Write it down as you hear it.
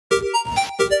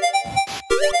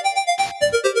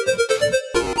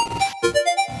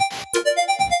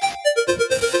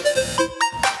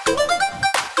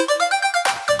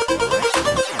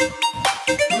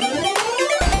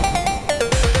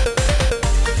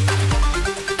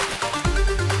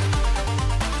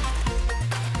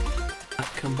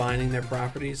combining their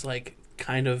properties, like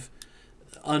kind of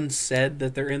unsaid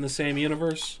that they're in the same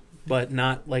universe, but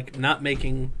not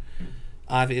making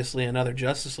obviously another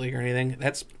Justice League or anything.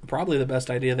 That's probably the best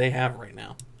idea they have right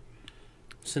now,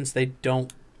 since they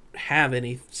don't have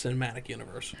any cinematic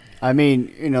universe. I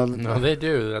mean, no, they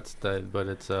do. But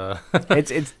it's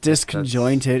it's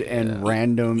disconjointed and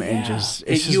random and just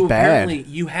it's just bad. Apparently,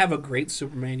 you have a great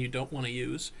Superman you don't want to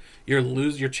use.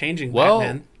 You're changing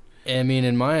Batman. I mean,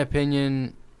 in my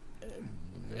opinion,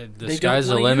 the sky's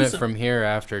the limit from here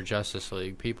after Justice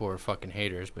League. People were fucking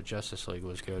haters, but Justice League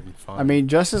was good and fun. I mean,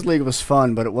 Justice League was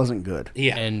fun, but it wasn't good.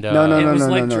 Yeah, and it was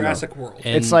like Jurassic World.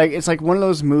 It's like one of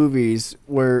those movies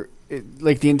where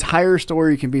the entire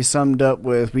story can be summed up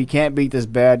with, we can't beat this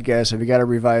bad guy, so we got to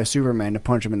revive Superman to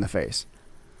punch him in the face.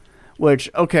 Which,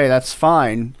 okay, that's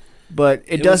fine. But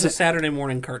it doesn't. Was a Saturday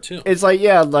morning cartoon. It's like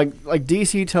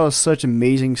DC tells such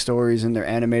amazing stories in their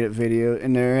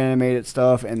animated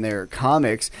stuff and their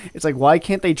comics. It's like, why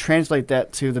can't they translate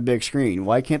that to the big screen?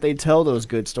 Why can't they tell those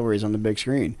good stories on the big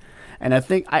screen? And I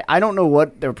think I don't know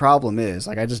what their problem is.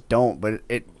 Like, I just don't. But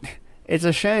it's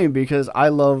a shame because I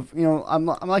love, I'm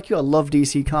like you. I love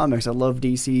DC comics. I love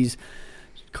DC's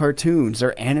cartoons.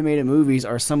 Their animated movies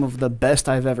are some of the best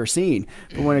I've ever seen.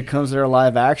 But when it comes to their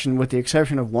live action, with the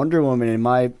exception of Wonder Woman, in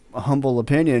my humble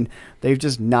opinion,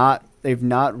 they've not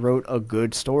wrote a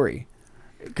good story.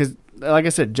 Because, like I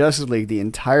said, Justice League, the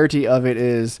entirety of it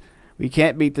is, we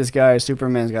can't beat this guy,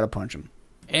 Superman's got to punch him.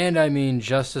 And I mean,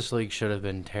 Justice League should have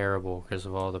been terrible because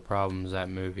of all the problems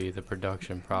the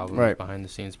production problems, behind the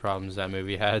scenes problems that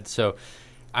movie had. So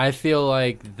I feel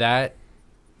like that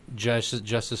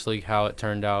Justice League, how it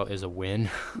turned out, is a win.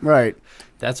 Right.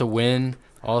 That's a win,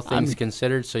 all things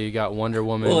considered. So you got Wonder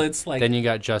Woman. Well, it's like, then you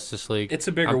got Justice League. It's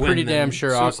a bigger win. I'm pretty damn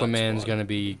sure Aquaman's going to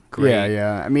be great.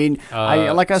 Yeah. I mean,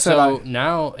 like I said, so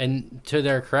now, and to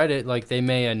their credit, like, they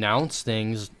may announce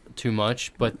things too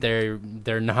much, but they're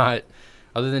not.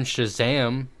 Other than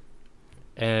Shazam,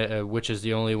 which is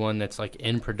the only one that's like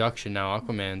in production now.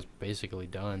 Aquaman's basically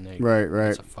done. Right.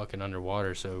 It's a fucking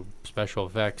underwater, so special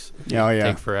effects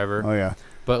take forever. Oh yeah.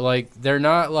 But like, they're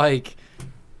not like,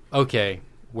 okay,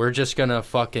 we're just gonna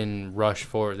fucking rush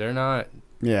forward. They're not.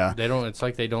 Yeah. They don't. It's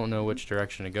like they don't know which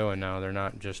direction to go, and now they're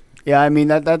not just. Yeah, I mean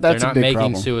that's they're a big not making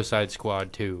problem. Suicide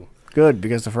Squad 2. Good,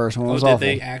 because the first one was awful.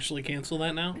 Did they actually cancel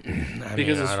that now?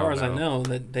 Because as far as I know,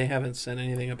 that they haven't said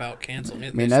anything about canceling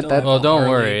it. I mean, well, don't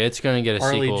worry. It's going to get a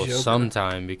sequel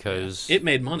sometime because... it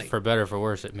made money. For better or for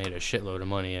worse, it made a shitload of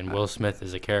money, and Will Smith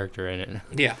is a character in it.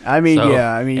 Yeah. I mean,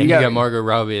 and you got Margot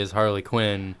Robbie as Harley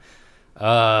Quinn.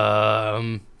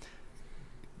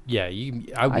 Yeah,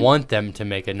 I want them to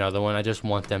make another one. I just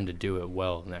want them to do it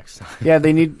well next time. Yeah,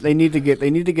 they need to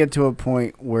get to a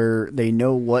point where they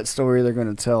know what story they're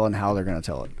going to tell and how they're going to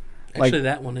tell it. Actually,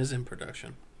 that one is in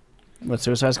production. What,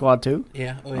 Suicide Squad 2?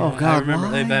 Yeah. Oh God, I remember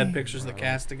they've had pictures of the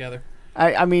cast together.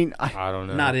 I mean, I don't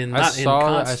know. I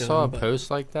saw a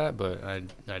post like that, but I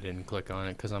didn't click on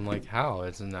it because I'm like, how? I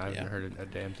haven't heard a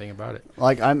damn thing about it.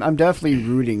 Like, I'm definitely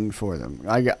rooting for them.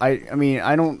 I mean,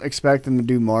 I don't expect them to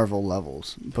do Marvel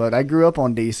levels, but I grew up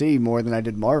on DC more than I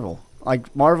did Marvel.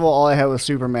 Like, Marvel, all I had was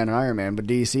Superman and Iron Man, but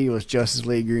DC was Justice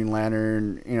League, Green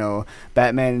Lantern,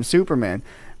 Batman and Superman,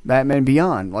 Batman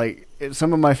Beyond. Like,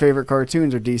 some of my favorite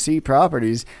cartoons are DC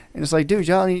properties, and it's like, dude,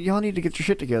 y'all need to get your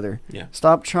shit together. Yeah.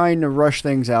 Stop trying to rush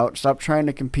things out. Stop trying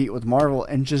to compete with Marvel,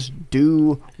 and just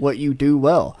do what you do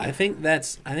well. I think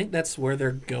that's where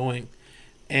they're going,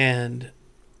 and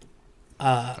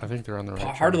I think they're on the right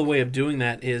track. Part of the way of doing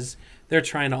that is they're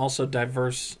trying to also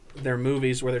diverse their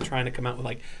movies, where they're trying to come out with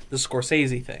like the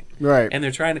Scorsese thing, right? And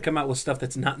they're trying to come out with stuff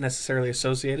that's not necessarily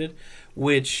associated.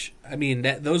 Which, I mean,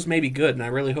 those may be good, and I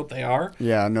really hope they are.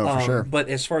 Yeah, no, for sure. But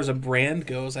as far as a brand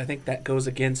goes, I think that goes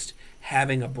against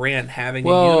having a brand, having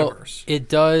a universe. It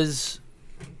does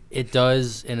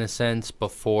in a sense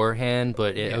beforehand,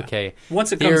 but okay.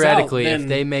 Once it theoretically, comes out, if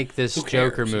they make this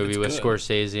Joker movie with good.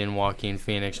 Scorsese and Joaquin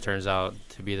Phoenix turns out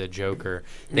to be the Joker,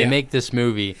 they make this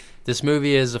movie. This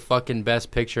movie is a fucking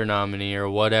Best Picture nominee or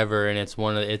whatever, and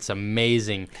it's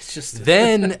amazing. It's just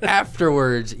then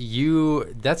afterwards,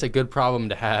 that's a good problem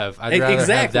to have. I'd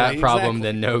rather have that problem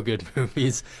than no good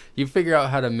movies. You figure out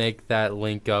how to make that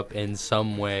link up in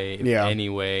some way,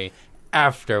 anyway,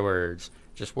 afterwards.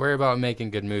 Just worry about making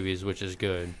good movies, which is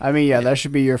good. I mean, that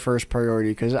should be your first priority,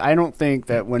 because I don't think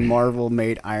that when Marvel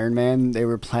made Iron Man, they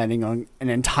were planning on an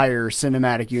entire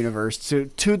cinematic universe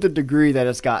to the degree that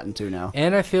it's gotten to now.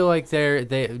 And I feel like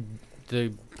the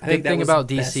big thing about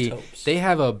DC, they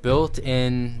have a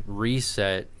built-in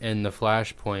reset in the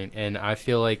Flashpoint, and I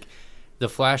feel like the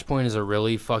Flashpoint is a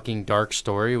really fucking dark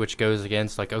story, which goes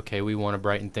against, like, okay, we want to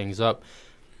brighten things up.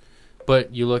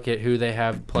 But you look at who they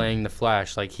have playing the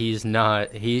Flash. Like he's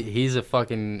not. He's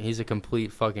a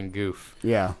complete fucking goof.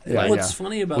 Yeah. What's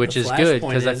funny about which the is good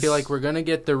because I is- feel like we're gonna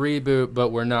get the reboot, but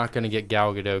we're not gonna get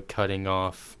Gal Gadot cutting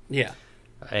off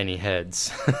any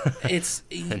heads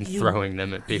and throwing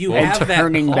them at people. You have that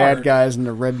turning card. bad guys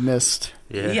into red mist.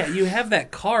 Yeah, you have that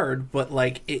card, but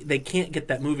like they can't get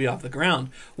that movie off the ground.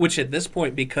 Which at this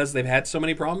point, because they've had so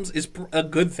many problems, is a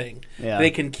good thing. Yeah.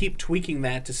 They can keep tweaking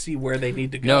that to see where they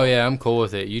need to go. No, yeah, I'm cool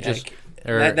with it. You just.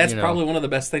 That's probably one of the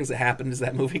best things that happened is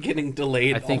that movie getting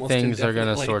delayed. I think almost things are going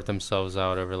to indefinitely. sort themselves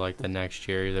out over like the next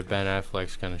year. Either Ben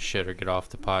Affleck's going to shit or get off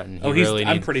the pot, and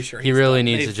I'm pretty sure he really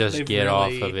needs to just get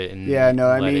off of it and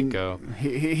let it go.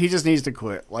 He just needs to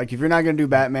quit. Like if you're not going to do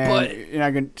Batman, you're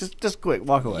not going to just quit,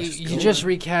 walk away. You just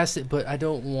recast it, but I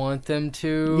don't want them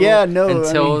to. Yeah, no.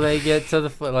 Until they get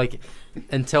to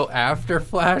until after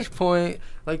Flashpoint.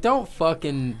 Like don't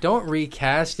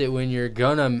recast it when you're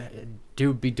gonna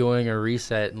be doing a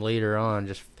reset later on.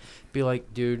 Just be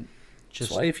like, dude,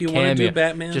 just if you want to do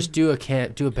Batman, just do a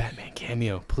Batman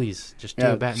cameo, please. Just do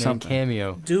a Batman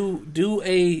cameo. Do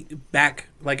a back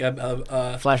like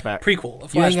a flashback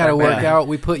prequel. You ain't got to work out.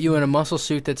 We put you in a muscle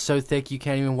suit that's so thick you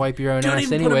can't even wipe your own ass. Don't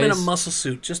even anyways. put him in a muscle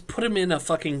suit. Just put him in a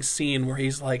fucking scene where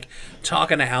he's like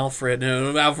talking to Alfred.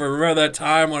 And Alfred, remember that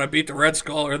time when I beat the Red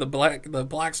Skull or the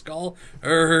Black Skull?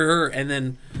 And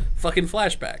then fucking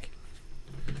flashback.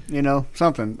 You know,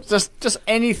 something. Just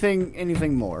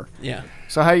anything more. Yeah.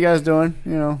 So how you guys doing?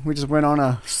 You know, we just went on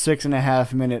a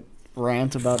 6.5 minute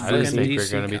rant about I didn't DC. think we were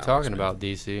going to be talking about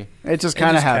DC. It just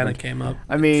kind of happened. Came up.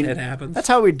 I mean, it happens. That's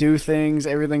how we do things.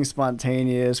 Everything's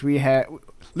spontaneous.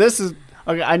 This is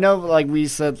okay. I know, like we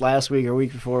said last week or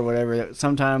week before, whatever. That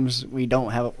sometimes we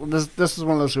don't have. This is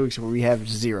one of those weeks where we have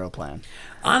zero plan.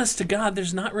 Honest to God,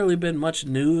 there's not really been much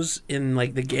news in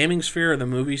like the gaming sphere or the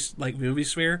movie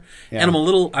sphere, and I'm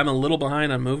a little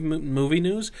behind on movie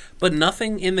news, but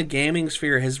nothing in the gaming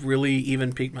sphere has really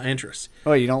even piqued my interest.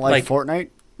 Oh, you don't like Fortnite?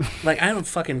 Like I don't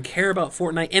fucking care about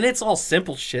Fortnite, and it's all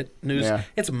simple shit news. Yeah.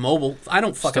 It's mobile. I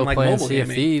don't fucking Still like playing mobile Sea of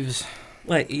gaming. Thieves.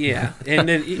 Like I'm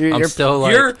I'm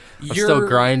still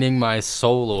grinding my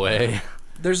soul away.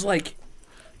 There's like.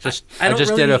 I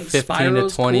just did a 15 to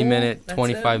 20 minute, That's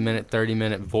 25 minute, 30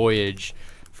 minute voyage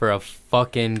for a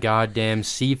fucking goddamn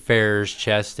seafarer's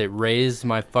chest. It raised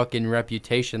my fucking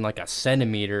reputation like a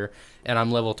centimeter, and I'm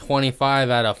level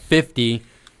 25 out of 50.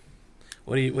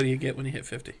 What do you get when you hit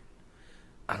 50?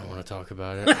 I don't want to talk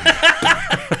about it.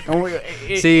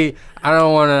 See, I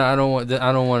don't want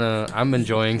to. I'm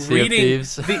enjoying Sea of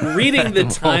Thieves. Reading the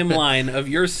timeline of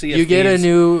your Sea of Thieves. You get a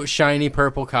new shiny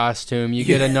purple costume. You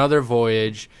get another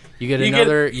voyage. You get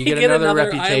another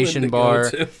reputation bar.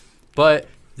 But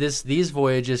these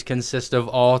voyages consist of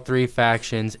all three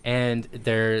factions, and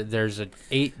there's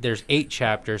 8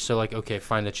 chapters. So like, okay,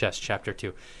 find the chest, chapter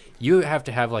 2. You have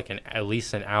to have like at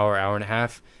least an hour and a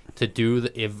half to do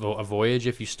a voyage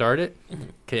if you start it,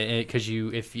 because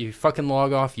if you fucking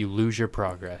log off, you lose your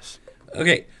progress.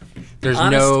 Okay, there's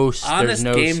no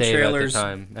game save trailers. at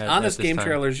the time. Honest game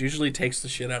trailers usually takes the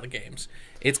shit out of games.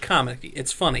 It's comic.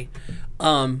 It's funny.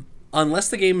 Unless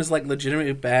the game is like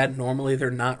legitimately bad, normally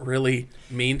they're not really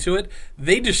mean to it.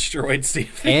 They destroyed Sea of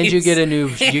Thieves. And you get a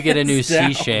new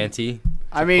sea shanty.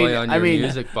 Play on your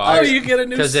music box. Oh, you get a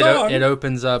new song. Because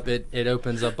it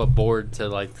opens up a board to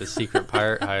like the secret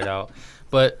pirate hideout.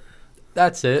 But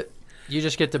that's it. You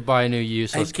just get to buy new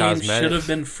useless cosmetics. That game should have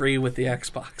been free with the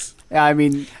Xbox. Yeah, I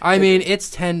mean,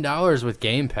 it's $10 with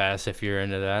Game Pass if you're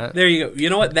into that. There you go. You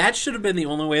know what? That should have been the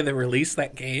only way they released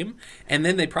that game, and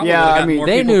then they probably would have got more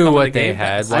they people knew coming what to they Game had.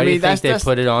 Pass. Why do you think they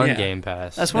put it on Game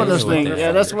Pass? That's one of those things.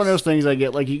 Yeah, that's one of those things I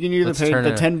get. Like you can either pay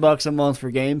the $10 a month for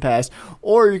Game Pass,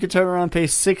 or you could turn around and pay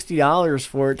 $60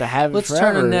 for it to have it forever. Let's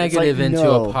turn a negative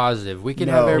into a positive. We can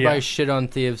have everybody shit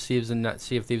on Sea of Thieves and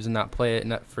not play it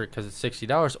because it's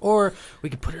 $60, or we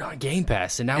could put it on Game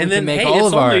Pass, and now we can make all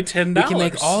of our. We can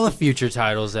make all the future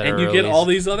titles that and you get all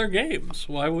these other games.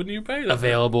 Why wouldn't you pay them?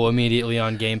 Available immediately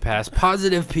on Game Pass.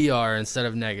 Positive PR instead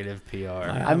of negative PR.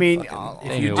 I mean,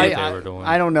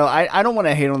 I don't know. I don't want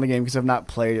to hate on the game because I've not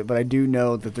played it, but I do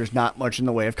know that there's not much in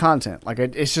the way of content. Like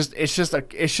it's just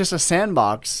a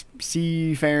sandbox,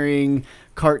 seafaring,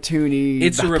 cartoony,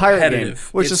 it's pirate game,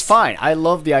 which is fine. I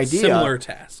love the idea. Similar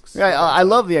tasks. Yeah, I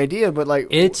love the idea, but like,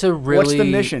 what's the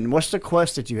mission? What's the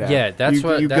quest that you have? Yeah, that's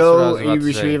what you go. And you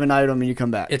retrieve an item and you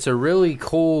come back. It's a really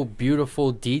cool,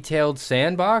 beautiful, detailed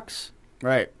sandbox.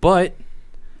 Right, but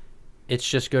it's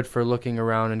just good for looking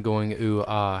around and going, ooh,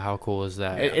 how cool is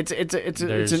that?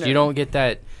 You don't get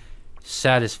that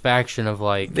satisfaction of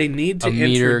like they need to a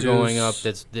meter going up.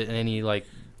 That's any like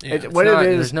Yeah.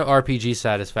 There's no RPG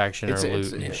satisfaction or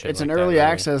loot and shit. It's an like early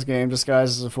that, access game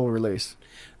disguised as a full release.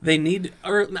 They need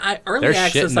early There's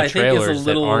access. shit in the I think trailers is a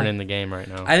little that aren't in the game right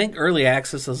now. I think early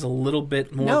access is a little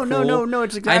bit more. No.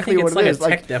 It's exactly I think what it's it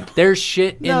like is. a tech demo. There's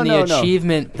shit in the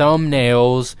achievement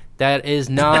thumbnails that is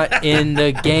not in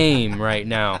the game right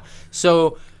now.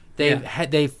 So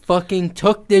they fucking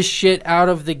took this shit out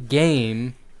of the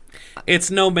game. It's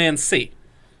No Man's Sea.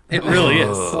 It really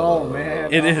is. Oh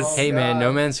man, it is. Hey man,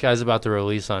 No Man's Sky is about to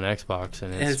release on Xbox,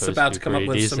 and it's about to come up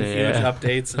with some huge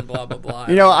updates and blah blah blah.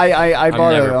 You know, I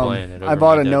bought I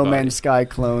bought a No Man's Sky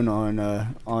clone on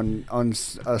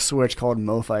a Switch called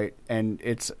MoFight, and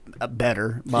it's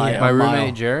better. My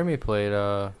roommate Jeremy played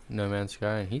No Man's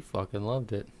Sky, and he fucking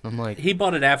loved it. I'm like, he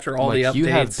bought it after all the updates. You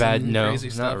have bad crazy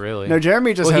stuff. Not really. No,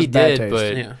 Jeremy just has bad taste.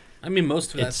 But yeah. I mean,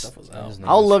 most of that stuff was out.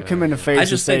 I'll look him in the face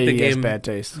and say the he has game, bad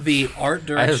taste. The art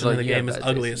direction of the game is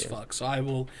ugly as fuck. So I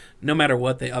will, no matter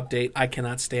what they update, I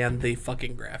cannot stand the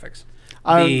fucking graphics.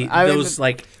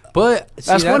 But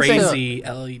that's one crazy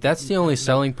LED. That's the only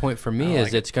selling point for me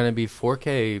is it's going to be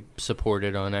 4K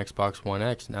supported on Xbox One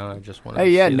X. Now I just want to. Hey,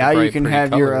 yeah, see now the bright, you can pretty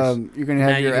have colors.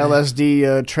 your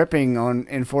LSD tripping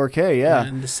in 4K. Yeah,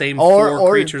 and the same four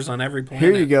creatures on every planet.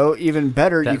 Here you go. Even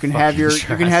better, you can have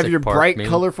your bright, meme.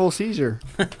 colorful Caesar.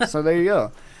 So there you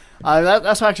go.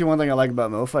 That's actually one thing I like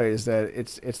about MoFi is that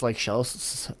it's like cell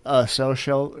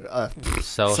shaded.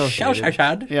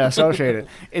 Yeah, cell shaded.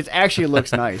 It actually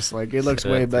looks nice. Like it looks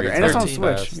way better, and it's on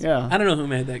Switch. Yeah, I don't know who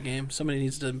made that game. Somebody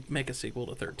needs to make a sequel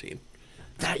to 13.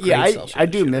 Yeah, I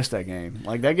do miss that game.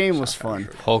 Like that game was fun.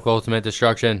 Hulk Ultimate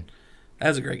Destruction. That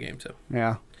was a great game too.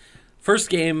 Yeah.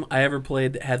 First game I ever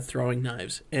played that had throwing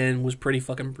knives and was pretty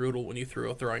fucking brutal when you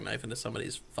threw a throwing knife into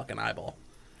somebody's fucking eyeball.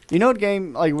 You know what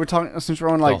game? Like we're talking since we're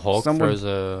on like the Hulk throws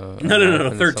a no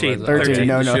 13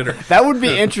 no shooter. That would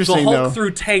be interesting. The Hulk though. threw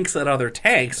tanks at other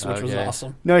tanks, which was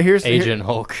awesome. No, here's Agent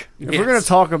Hulk. If we're gonna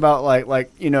talk about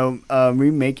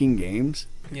remaking games,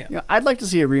 yeah, I'd like to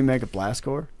see a remake of Blast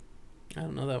Corps. I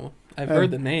don't know that one. I've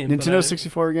heard the name. Nintendo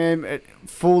 64 game,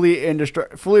 fully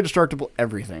destructible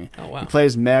everything. Oh wow! You play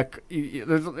as mech. You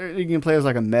can play as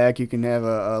like a mech. You can have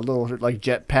a little like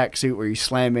jetpack suit where you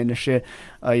slam into shit.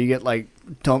 You get like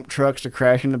dump trucks to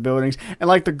crash into buildings, and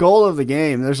like the goal of the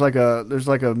game, there's like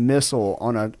a missile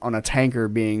on a tanker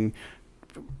being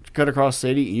cut across the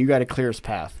city, and you got to clear its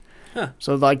path. Huh.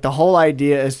 So like the whole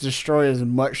idea is to destroy as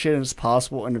much shit as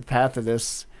possible in the path of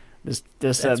this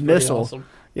missile. Awesome.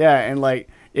 Yeah, and like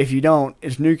if you don't,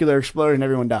 it's nuclear explosion,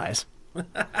 everyone dies.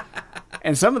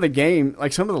 And some of the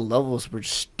levels were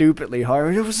stupidly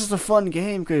hard. It was just a fun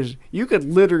game because you could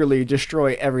literally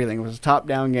destroy everything. It was a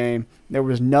top-down game. There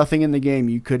was nothing in the game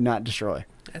you could not destroy.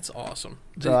 That's awesome.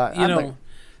 So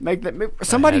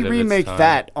somebody remake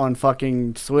that on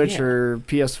fucking Switch or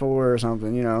PS4 or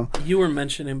something. You know. You were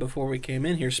mentioning before we came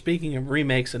in here. Speaking of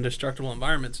remakes and destructible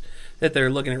environments, that they're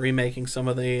looking at remaking some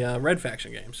of the Red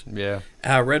Faction games. Yeah.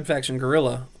 Red Faction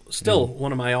Guerrilla, still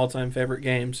one of my all-time favorite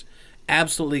games.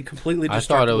 Absolutely, completely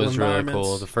destructible. I thought it was really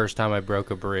cool. The first time I broke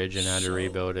a bridge and had to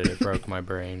rebuild it, it broke my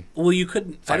brain. Well, you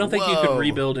couldn't. I don't think you could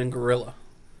rebuild in Guerrilla.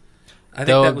 I think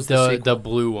that was the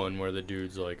blue one where the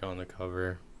dude's like on the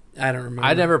cover. I don't remember.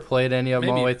 I never played any of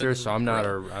them all the way through, so I'm not.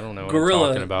 I don't know what Guerrilla,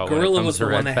 I'm talking about. Guerrilla was the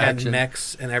one that had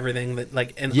mechs and everything that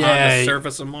on the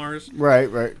surface of Mars.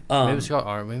 Right. Maybe it's called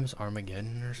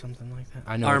Armageddon or something like that.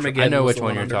 I know Armageddon. Which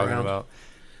one you're talking about.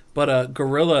 But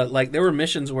Guerrilla, like there were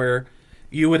missions where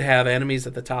you would have enemies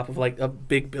at the top of like a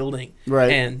big building, right?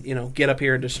 And get up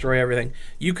here and destroy everything.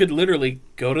 You could literally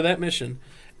go to that mission.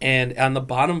 And on the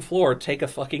bottom floor, take a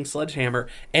fucking sledgehammer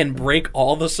and break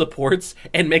all the supports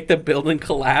and make the building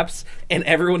collapse, and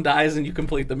everyone dies, and you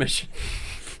complete the mission.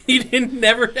 You didn't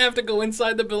never have to go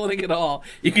inside the building at all.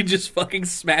 You could just fucking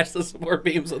smash the support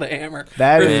beams with a hammer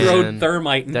throw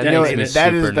thermite and detonate it.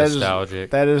 That is nostalgic.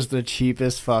 That is the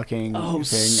cheapest fucking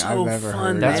thing I've ever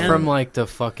heard. That's from like the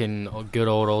fucking good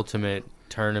old Ultimate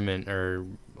Tournament or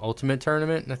Ultimate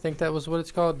Tournament. I think that was what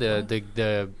it's called.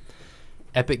 The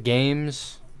Epic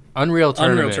Games. Unreal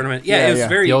Tournament. Yeah, it was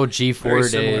very the old G4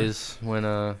 days when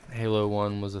Halo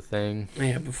 1 was a thing.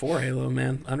 Yeah, before Halo,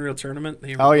 man. Unreal Tournament.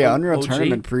 Unreal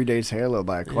Tournament predates Halo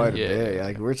by quite a bit.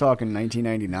 Like we're talking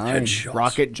 1999. Headshots.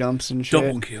 Rocket jumps and shit.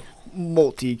 Double kill.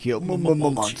 Multi-kill.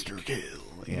 Monster kill.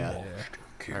 Yeah.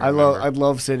 I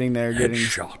love sitting there getting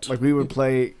like we would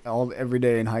play every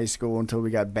day in high school until we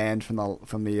got banned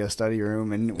from the study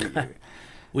room and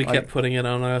we kept putting it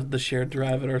on the shared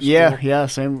drive at our school. Yeah,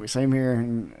 same here,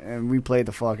 and we played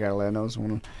the fuck out of that. That was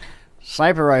one.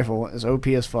 Sniper rifle is OP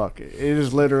as fuck. It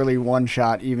is literally one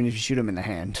shot, even if you shoot him in the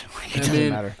hand. Like, it doesn't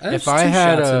matter. If I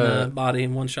had shots in the body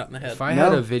and one shot in the head. If I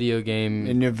had a video game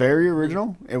in the very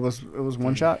original, it was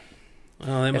one shot.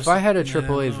 Oh, if I had a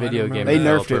AAA video game, they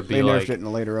nerfed it. They nerfed it in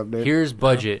a later update. Here's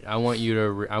budget. I want you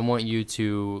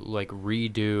to like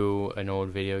redo an old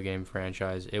video game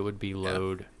franchise. It would be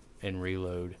Load and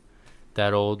Reload.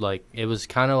 That old, like, it was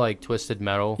kind of like Twisted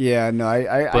Metal. Yeah, no,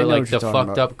 I but know like what you're the talking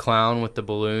fucked about. up clown with the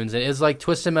balloons, and it's like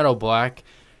Twisted Metal Black,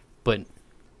 but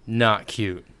not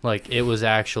cute. Like, it was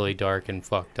actually dark and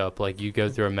fucked up. Like, you go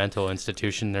through a mental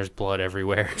institution, there's blood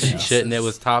everywhere and shit, and it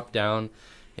was top down,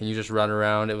 and you just run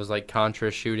around. It was like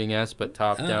Contra shooting-esque, but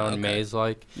top down,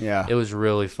 maze-like. Yeah, it was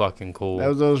really fucking cool.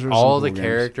 Those were all some the cool games.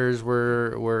 Characters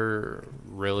were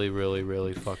really, really,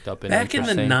 really fucked up and back in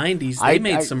the 90s. They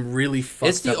made some really fucked up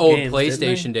games. It's the old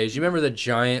PlayStation days. You remember the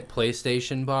giant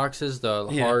PlayStation boxes, the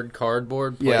hard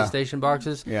cardboard PlayStation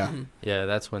boxes? Yeah. Yeah,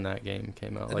 that's when that game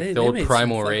came out. Like they the old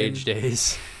Primal fucking Rage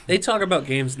days. They talk about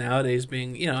games nowadays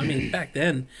being, I mean, back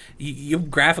then, you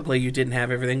graphically you didn't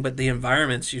have everything, but the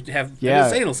environments you'd have an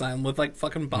insane asylum with like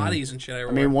fucking bodies and shit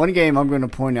everywhere. I mean, one game I'm going to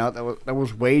point out that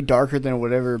was way darker than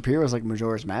would ever appear was like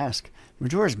Majora's Mask.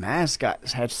 Majora's Mask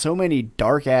had so many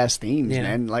dark ass themes,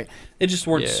 man. Like they just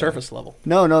weren't surface level.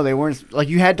 No, they weren't. Like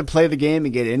you had to play the game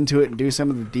and get into it and do some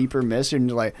of the deeper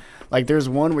missions. Like there's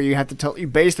one where you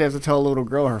basically have to tell a little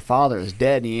girl her father is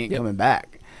dead and he ain't coming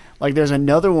back. Like there's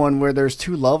another one where there's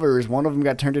two lovers. One of them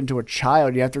got turned into a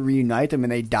child. You have to reunite them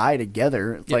and they die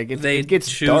together. It's like it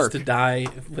gets choose dark. to die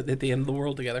at the end of the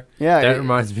world together. Yeah, that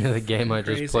reminds me of the game I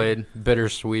just played.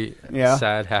 Bittersweet,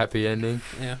 sad, happy ending.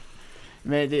 Yeah.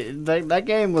 Man, that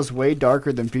game was way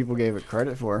darker than people gave it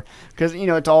credit for, because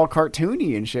it's all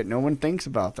cartoony and shit. No one thinks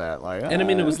about that. Like, and I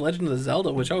mean, it was Legend of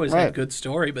Zelda, which always had a good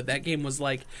story, but that game was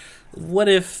like, what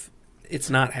if it's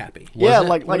not happy?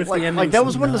 Like that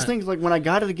was one of those things. Like when I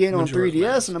got it again on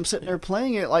 3DS, and I'm sitting there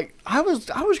playing it, like I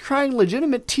was crying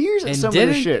legitimate tears at some of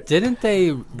the shit. Didn't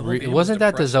they? Wasn't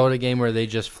that the Zelda game where they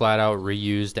just flat out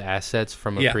reused assets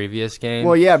from a previous game?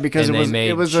 Well, yeah, because they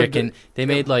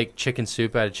made like chicken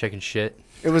soup out of chicken shit.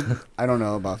 It was. I don't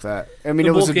know about that. I mean,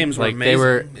 both games were like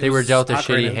amazing. they were dealt a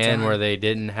shitty hand where they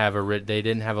didn't have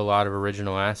a lot of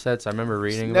original assets. I remember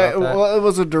reading about that. Well, it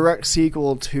was a direct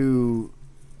sequel to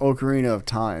Ocarina of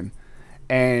Time,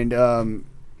 and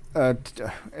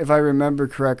if I remember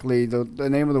correctly, the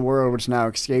name of the world, which now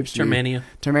escapes me,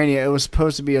 Termania. It was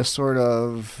supposed to be a sort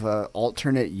of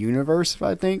alternate universe,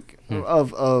 I think,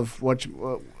 of what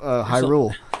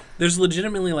Hyrule. There's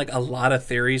legitimately like a lot of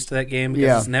theories to that game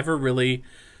because it's never really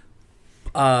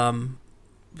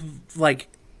like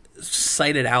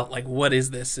cited out like what is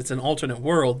this. It's an alternate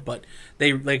world, but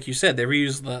they, like you said, they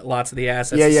reuse lots of the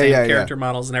assets, the same character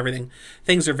models and everything.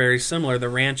 Things are very similar. The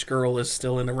ranch girl is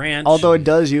still in the ranch, although it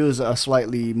does use a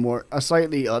slightly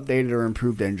updated or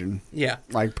improved engine.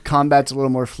 Like combat's a little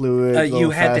more fluid.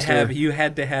 You had to have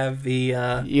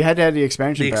the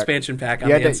expansion pack on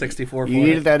the N64. You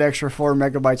needed that extra 4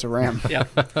 megabytes of RAM. Yeah,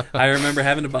 I remember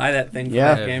having to buy that thing for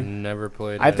that game. Never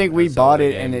played. I think we bought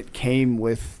it and it came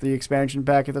with the expansion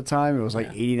pack at the time. It was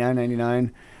like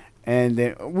 $89.99. And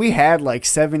then we had like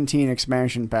 17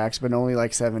 expansion packs, but only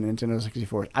like 7 Nintendo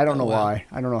 64s. I don't know why.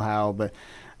 I don't know how, but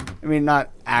I mean,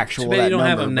 not actual. Too bad you don't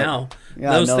have them now.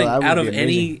 Yeah, those things, out of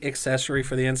any accessory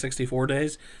for the N64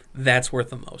 days, that's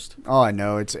worth the most. Oh, I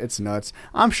know, it's nuts.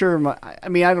 I'm sure. I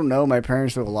don't know. My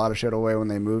parents threw a lot of shit away when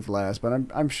they moved last, but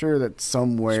I'm sure that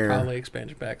somewhere, there's probably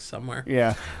expansion packs somewhere.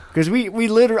 Yeah, because we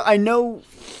literally, I know.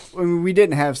 I mean, we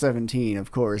didn't have 17,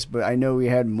 of course, but I know we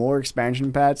had more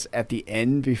expansion packs at the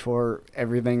end before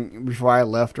I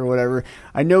left or whatever.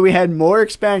 I know we had more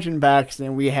expansion packs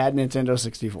than we had Nintendo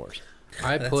 64s.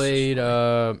 I played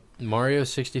Mario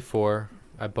 64.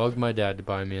 I bugged my dad to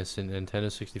buy me a Nintendo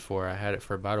 64. I had it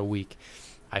for about a week.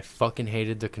 I fucking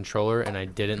hated the controller, and I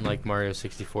didn't like Mario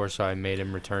 64, so I made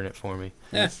him return it for me.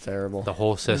 That's terrible. The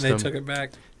whole system. And they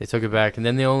took it back. And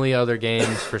then the only other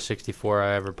games for 64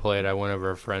 I ever played, I went over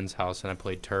to a friend's house, and I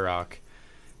played Turok.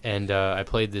 And I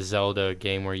played the Zelda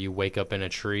game where you wake up in a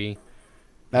tree.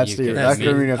 That's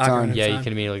Ocarina of Time. Yeah, you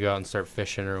can immediately go out and start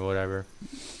fishing or whatever.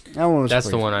 That's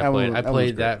the one I played. I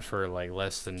played that for like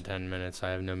less than 10 minutes. I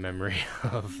have no memory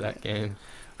of that game.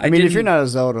 I mean, if you're not a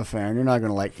Zelda fan, you're not going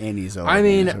to like any Zelda game, so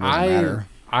it doesn't matter.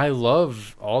 I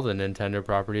love all the Nintendo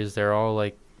properties. They're all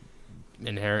like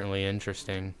inherently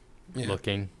interesting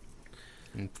looking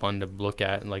and fun to look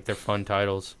at, and like they're fun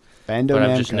titles. But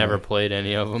I've just never played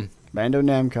any of them. Bandai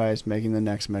Namco is making the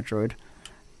next Metroid,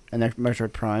 and next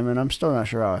Metroid Prime, and I'm still not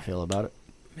sure how I feel about it.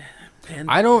 And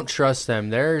I don't trust them.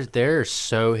 They're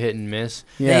so hit and miss.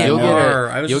 Yeah,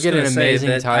 you'll you'll get an amazing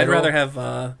title. I'd rather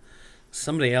have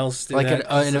somebody else do like that.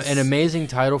 an amazing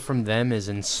title from them is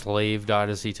Enslaved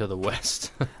Odyssey to the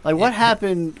West. Like what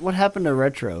happened? What happened to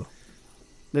Retro?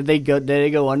 Did they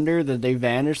go under? Did they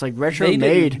vanish? Like Retro They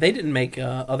made. didn't make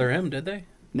Other M, did they?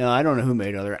 No, I don't know who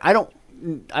made Other. I don't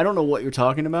know what you're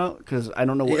talking about because I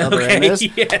don't know what Other M is.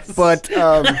 Yes. But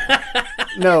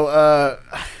no,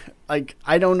 like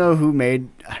I don't know who made.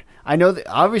 I know that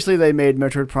obviously they made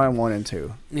Metroid Prime 1 and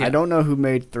 2. Yeah. I don't know who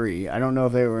made 3. I don't know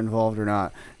if they were involved or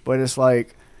not. But it's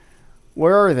like,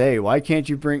 where are they? Why can't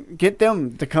you get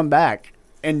them to come back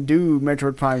and do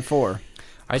Metroid Prime 4?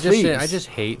 I just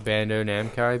hate Bandai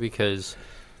Namco because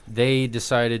they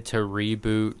decided to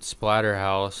reboot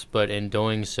Splatterhouse, but in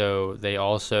doing so, they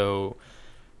also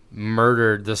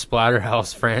murdered the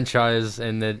Splatterhouse franchise,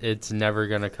 and that it's never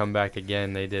going to come back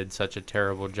again. They did such a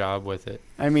terrible job with it.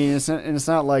 I mean, it's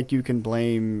not like you can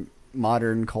blame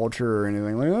modern culture or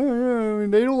anything. Like, oh,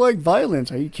 they don't like violence.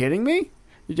 Are you kidding me?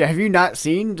 Have you not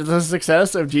seen the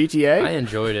success of GTA? I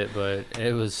enjoyed it, but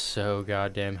it was so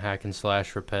goddamn hack and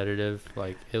slash repetitive.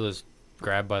 Like, it was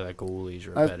grabbed by the ghoulies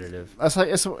repetitive.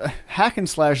 Hack and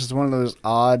slash is one of those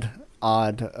odd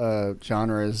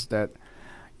genres that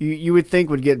you would think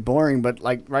would get boring, but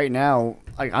like right now,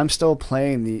 like I'm still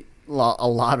playing a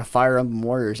lot of Fire Emblem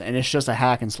Warriors, and it's just a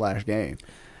hack and slash game.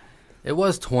 It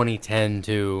was 2010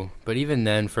 too, but even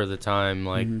then, for the time,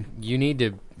 like you need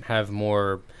to have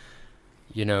more,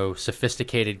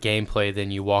 sophisticated gameplay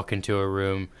than you walk into a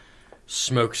room,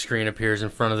 smoke screen appears in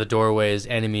front of the doorways,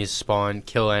 enemies spawn,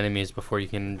 kill enemies before you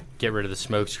can get rid of the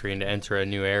smoke screen to enter a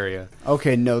new area.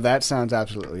 Okay, no, that sounds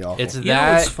absolutely awful. It's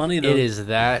that. It's funny though. It is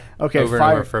that. Okay, over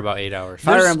and over for about 8 hours.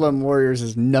 Fire Emblem Warriors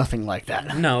is nothing like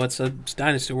that. No, it's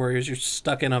Dynasty Warriors. You're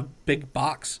stuck in a big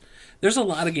box. There's a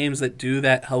lot of games that do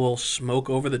that whole smoke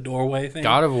over the doorway thing.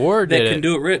 God of War did it. That can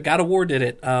do it. God of War did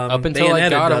it. Up until like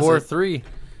God of War 3.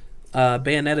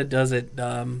 Bayonetta does it.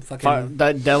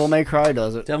 That Devil May Cry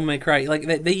does it. Devil May Cry. Like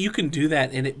you can do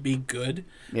that and it be good.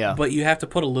 Yeah. But you have to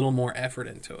put a little more effort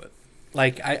into it.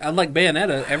 Like I like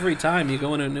Bayonetta. Every time you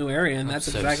go into a new area, and that's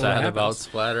exactly what happens. About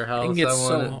Splatterhouse. It gets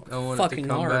I want fucking it to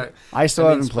come hard. back. I still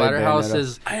haven't played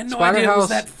Splatterhouse. I had no idea it was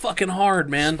that fucking hard,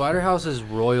 man. Splatterhouse is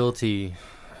royalty.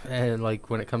 And like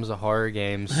when it comes to horror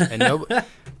games, and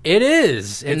it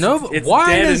is. And it's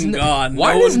dead and gone.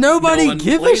 Why does nobody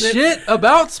give a shit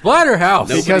about Splatterhouse?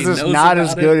 Because it's not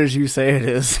as good as you say it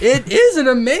is. It is an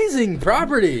amazing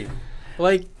property.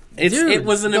 Like it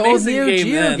was an amazing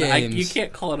game then. You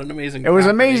can't call it an amazing. It was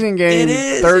an amazing game. It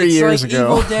is 30 years like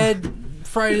ago. Evil Dead,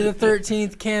 Friday the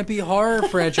 13th campy horror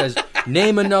franchise.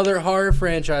 Name another horror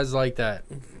franchise like that.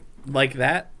 Like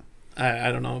that.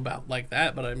 I don't know about like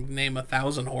that, but I name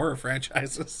 1,000 horror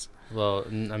franchises. Well,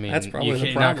 I mean, that's probably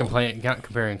the problem. Not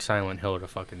comparing Silent Hill to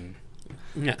fucking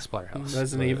Splatterhouse.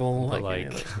 Resident Evil,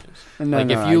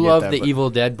 if you love the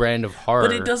Evil Dead brand of horror,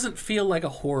 but it doesn't feel like a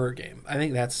horror game. I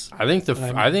think that's. I think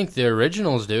the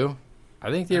originals do. I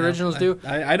think the originals do.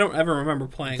 I don't ever remember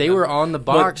playing. They were on the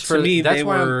box to me. They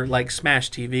were like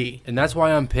Smash TV, and that's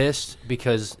why I'm pissed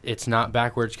because it's not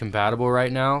backwards compatible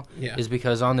right now. Yeah. Is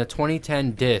because on the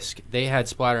 2010 disc they had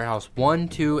Splatterhouse 1,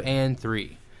 2, and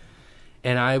 3,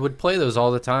 and I would play those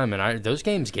all the time. And those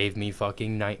games gave me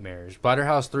fucking nightmares.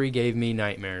 Splatterhouse 3 gave me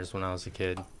nightmares when I was a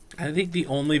kid. I think the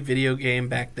only video game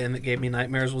back then that gave me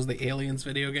nightmares was the Aliens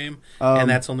video game, and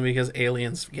that's only because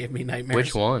Aliens gave me nightmares.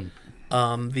 Which one?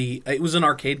 It was an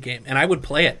arcade game, and I would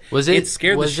play it. It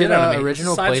scared the shit out of me.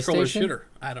 Original Side-scroller PlayStation shooter.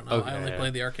 I don't know. Okay, I only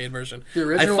played the arcade version. The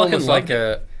original one was like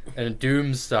a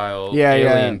Doom style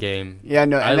alien game. Yeah,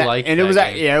 no,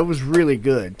 it was really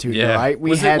good too. Yeah, right?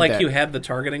 Was it like you had the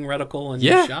targeting reticle and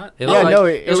you shot? It was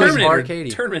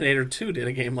arcadey. Terminator 2 did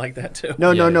a game like that too.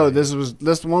 No.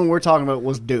 This one we're talking about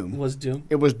was Doom.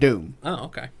 It was Doom. Oh,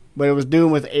 okay. But it was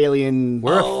Doom with alien.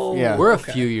 We're a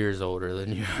few years older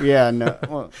than you. Yeah, no.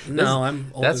 Well, no,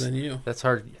 I'm older than you. That's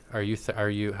hard. Are you?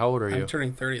 How old are you? I'm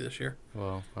turning 30 this year.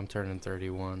 Well, I'm turning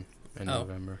 31 in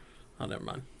November. Oh, never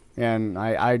mind. And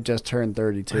I just turned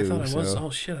 32. I thought I was. Oh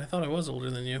shit! I thought I was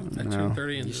older than you. I turned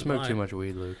 30 in You smoke too much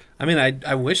weed, Luke. I mean,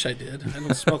 I wish I did. I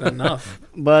don't smoke enough.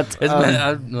 But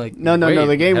no.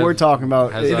 The game we're talking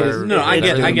about. I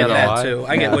get that too.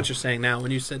 I get what you're saying now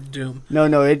when you said Doom.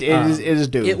 No, it is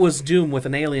Doom. It was Doom with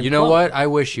an alien. You know what? I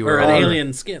wish you were an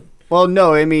alien skin. Well,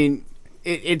 no, I mean.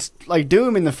 It's like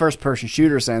Doom in the first-person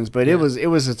shooter sense, but it was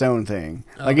its own thing.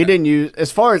 Like it didn't use,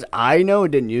 as far as I know, it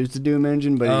didn't use the Doom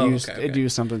engine, but it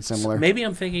used something similar. So maybe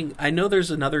I'm thinking. I know there's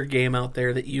another game out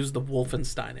there that used the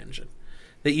Wolfenstein engine.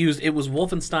 It was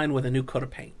Wolfenstein with a new coat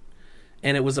of paint,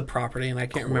 and it was a property, and I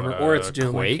can't remember, or it's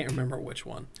Doom. Quake? I can't remember which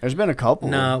one. There's been a couple.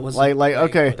 No, it was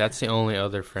okay. That's the only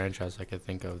other franchise I could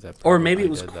think of that. Or maybe it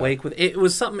was Quake. That. With it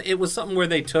was something. It was something where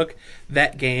they took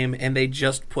that game and they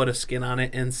just put a skin on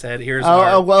it and said, "Here's."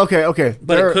 Okay.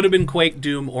 But it could have been Quake,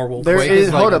 Doom, or Wolf. There Quake is.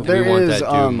 like, Hold up. There is.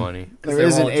 Money. There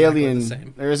is an exactly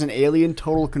alien. There is an alien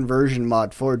total conversion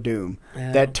mod for Doom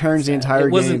Yeah, that turns the entire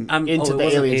game into the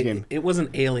aliens game. It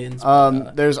wasn't aliens.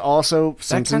 There's also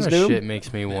Simpsons that kind of Doom. shit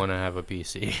makes me want to have a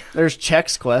PC. There's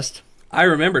Chex Quest. I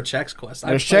remember Chex Quest.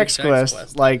 There's Chex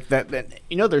Quest. Like that.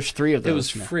 There's 3 of those. It was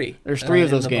free. There's 3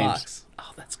 of those in the games. box.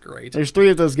 Oh, that's great. There's 3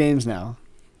 of those games now.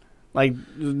 Like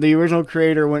the original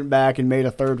creator went back and made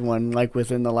a 3rd one, like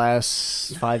within the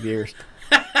last 5 years.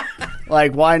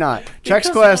 Like, why not?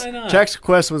 Chex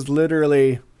Quest was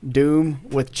literally Doom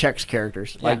with Chex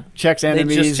characters, like Chex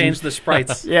enemies. They just changed the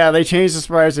sprites. Yeah, they changed the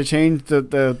sprites. They changed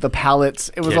the palettes.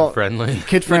 It was all friendly,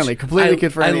 completely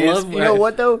kid friendly. I love. You know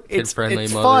what though? It's friendly,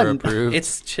 it's mother fun. approved.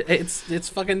 It's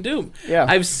fucking Doom. Yeah,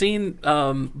 I've seen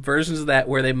versions of that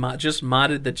where they just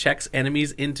modded the Chex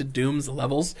enemies into Doom's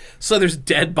levels, so there's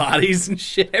dead bodies and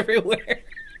shit everywhere,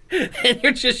 and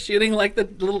you're just shooting like the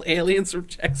little aliens from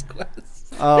Chex Quest.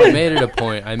 I made it a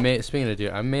point. Speaking of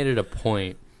Doom, I made it a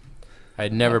point.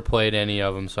 I'd never played any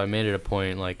of them, so I made it a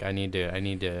point. Like I need to.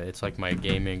 It's like my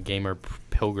gamer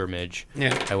pilgrimage.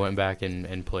 Yeah. I went back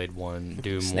and played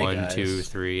Doom Snake 1, Eyes. 2,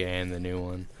 3, and the new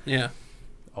one. Yeah.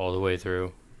 All the way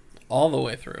through. All the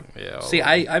way through. Yeah. See,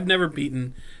 I've never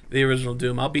beaten the original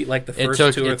Doom. I'll beat like the first 2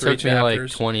 or 3 chapters. It took me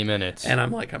like 20 minutes, and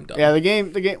I'm like, I'm done. Yeah, the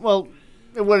game. Well,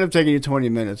 it wouldn't have taken you 20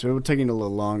 minutes. It would take you a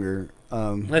little longer.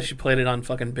 Unless you played it on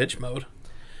fucking bitch mode.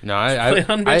 No, play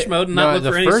on bitch mode and not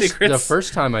look for any secrets. The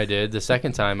first time I did, the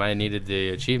second time I needed the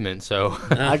achievement, so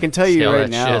I can tell you right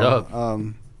now. Shit up.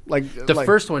 The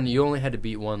first one, you only had to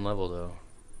beat 1 level though.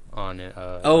 On it.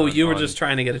 You were just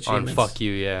trying to get achievements. On fuck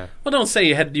you, yeah. Well, don't say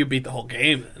you beat the whole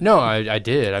game. Then. No, I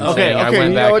did. I'm saying I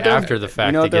went back after the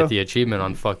fact to get the achievement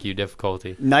on fuck you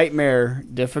difficulty. Nightmare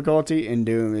difficulty in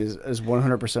Doom is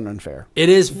 100% unfair. It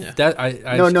is that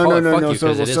I no.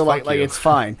 So it's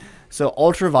fine. So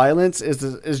ultraviolence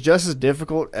is just as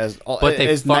difficult as but they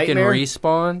as fucking Nightmare.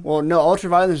 respawn. Well, no,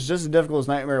 ultraviolence is just as difficult as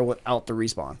Nightmare without the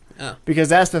respawn. Oh. Because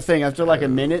that's the thing. After like a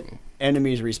minute,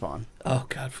 enemies respawn. Oh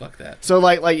god, fuck that. So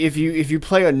like if you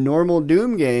play a normal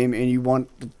Doom game and you want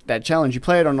that challenge, you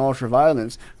play it on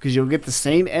ultraviolence because you'll get the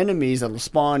same enemies that'll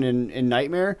spawn in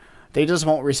Nightmare. They just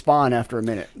won't respawn after a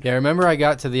minute. Yeah, I remember I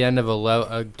got to the end of a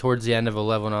level, towards the end of a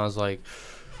level, and I was like,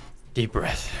 deep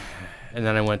breath. And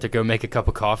then I went to go make a cup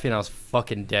of coffee, and I was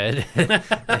fucking dead.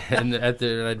 And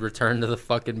I'd return to the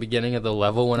fucking beginning of the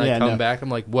level when I come back. I'm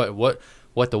like, what?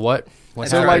 What's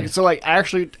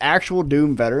actual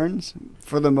Doom veterans,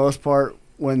 for the most part,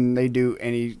 when they do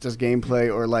any just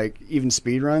gameplay or like even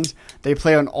speed runs, they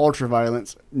play on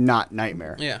ultraviolence, not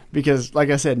Nightmare. Yeah. Because like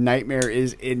I said, Nightmare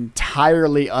is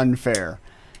entirely unfair.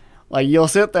 Like you'll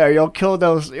sit there, you'll kill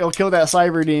that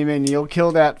cyber demon, you'll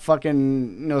kill that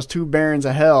fucking those 2 barons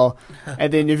of hell,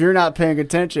 and then if you're not paying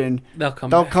attention, they'll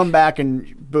come back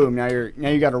and boom, now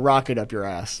you got a rocket up your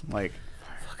ass. Like,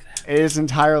 it is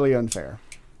entirely unfair.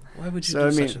 Why would you do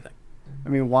such a thing? I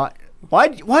mean, why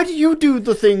do you do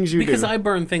the things you do? Because I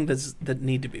burn things that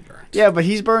need to be burned. Yeah, but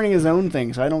he's burning his own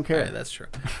things, so I don't care. Right, that's true.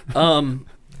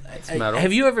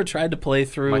 Have you ever tried to play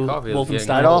through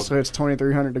Wolfenstein? It also hits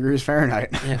 2,300 degrees Fahrenheit.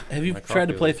 Yeah. Have you tried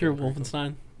to play through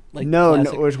Wolfenstein? Like no,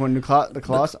 which one? The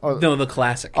class? No, the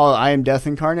classic. Oh, I Am Death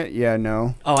Incarnate? Yeah,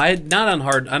 no. Oh, not on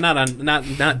hard.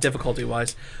 Not difficulty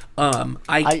wise.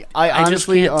 I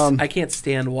honestly I can't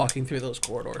stand walking through those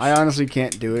corridors. I honestly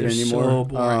can't do it anymore. So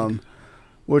boring.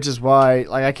 Which is why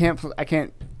like I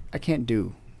can't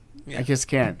do. Yeah. I just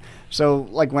can't. So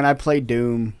like when I play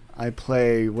Doom, I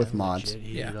play with mods.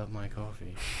 Heated up my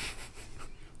coffee.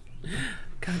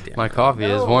 God damn. My coffee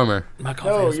is warmer. My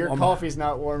coffee is warmer. Coffee's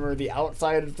not warmer. The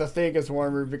outside of the thing is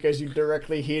warmer because you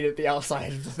directly heated the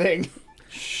outside of the thing.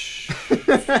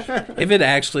 If it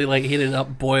actually like heated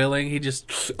up boiling, he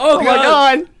just oh my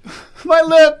god, my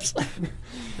lips.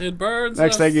 It burns.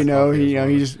 Next thing you know,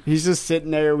 he's just sitting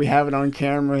there. We have it on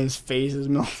camera. His face is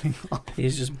melting off.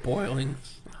 He's just boiling.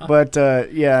 But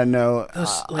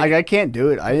I can't do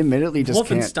it. I admittly just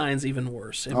can't. Wolfenstein's even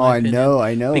worse. I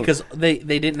know. Because they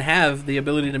didn't have the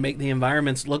ability to make the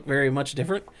environments look very much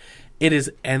different. It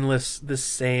is endless, the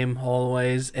same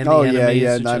hallways, and the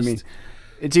enemies. I mean,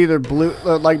 it's either blue.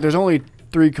 Like there's only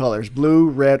 3 colors: blue,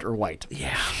 red, or white.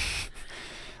 Yeah.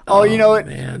 Oh, you know what?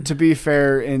 Man. To be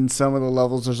fair, in some of the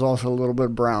levels, there's also a little bit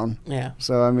of brown. Yeah.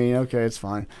 So, I mean, okay, it's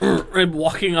fine. And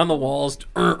walking on the walls,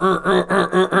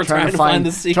 trying to find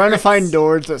the secrets. Trying to find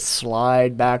doors that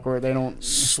slide backward. They don't...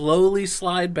 Slowly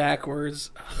slide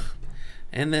backwards.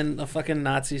 And then the fucking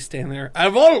Nazis stand there.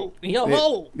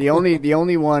 The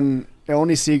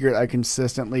only secret I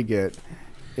consistently get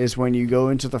is when you go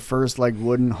into the first like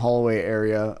wooden hallway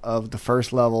area of the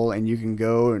first level, and you can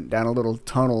go down a little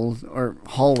tunnel or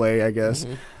hallway, I guess,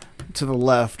 to the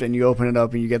left, and you open it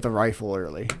up and you get the rifle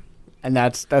early, and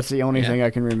that's the only thing I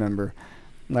can remember.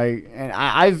 Like, and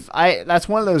I that's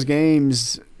one of those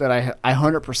games that I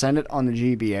 100% it on the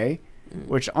GBA.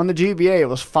 Which on the GBA it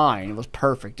was fine. It was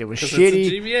perfect. It was shitty.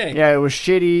 It's a GBA. Yeah, it was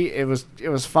shitty. It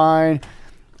was fine.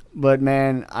 But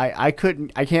man, I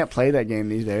can't play that game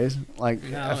these days. Like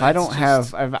if I don't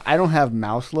have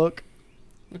mouse look,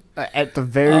 at the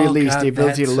very least the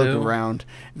ability to look around.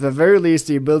 At the very least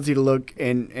the ability to look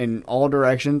in all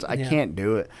directions, I can't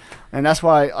do it. And that's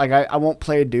why like I won't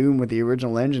play Doom with the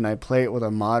original engine. I play it with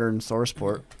a modern source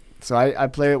port. So I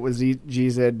play it with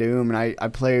GZ Doom, and I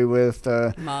play with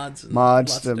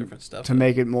mods to different stuff to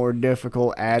make it more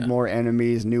difficult, add more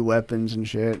enemies, new weapons and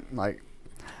shit. Like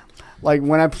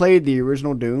when I played the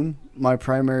original Doom, my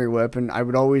primary weapon, I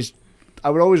would always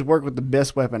work with the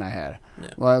best weapon I had. Yeah.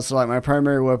 Well, so like my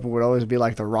primary weapon would always be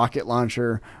like the rocket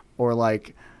launcher or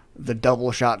like the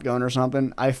double shotgun or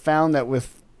something. I found that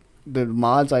with the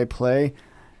mods I play,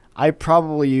 I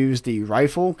probably use the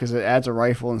rifle because it adds a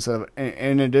rifle instead of,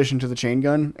 in addition to the chain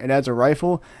gun, it adds a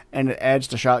rifle and it adds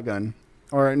the shotgun.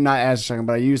 Or not adds a shotgun,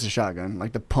 but I use the shotgun,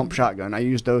 like the pump shotgun. I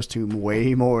use those two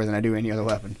way more than I do any other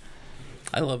weapon.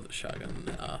 I love the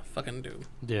shotgun. Fucking Doom.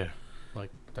 Yeah,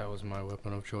 like that was my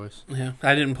weapon of choice. Yeah,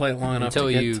 I didn't play it long enough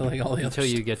to get to like all the until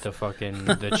others. you get the fucking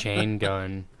the chain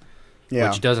gun. Yeah.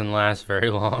 Which doesn't last very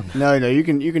long. No, you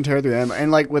can tear through them.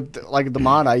 And like with like the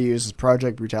mod I use is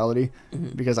Project Brutality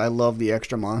because I love the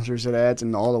extra monsters it adds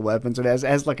and all the weapons it has. It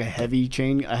has like a heavy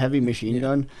machine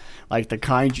gun, like the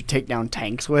kind you take down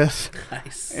tanks with.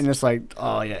 Nice. And it's like,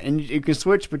 oh yeah, and you can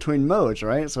switch between modes,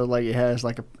 right? So like it has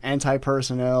like a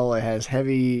anti-personnel, it has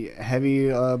heavy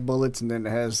bullets, and then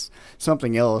it has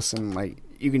something else, and like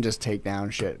you can just take down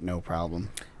shit no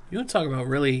problem. You want to talk about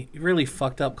really really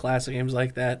fucked up classic games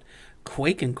like that?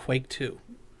 Quake and Quake 2.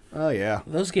 Oh, yeah.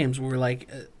 Those games were like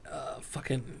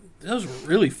those were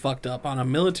really fucked up on a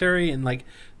military and like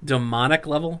demonic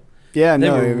level. Yeah, they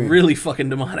were really fucking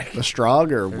demonic. The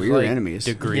Strogg are weird like enemies.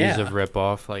 Degrees of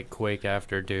rip-off, like Quake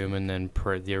after Doom, and then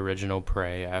the original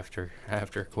Prey after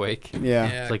Quake. Yeah.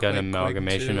 It's like Quake, an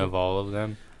amalgamation of all of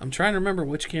them. I'm trying to remember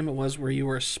which game it was where you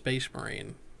were a space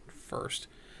marine first.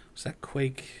 Was that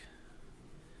Quake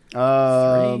 3?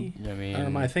 I mean, or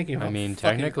am I thinking about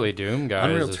technically Doom Guy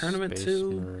Unreal is a Tournament space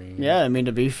 2? marine. Yeah, I mean,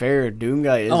 to be fair, Doom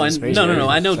Guy is a space marine. No,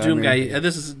 I know Doom Guy.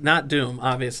 This is not Doom,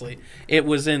 obviously. It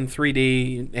was in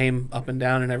 3D, aim up and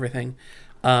down and everything.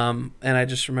 And I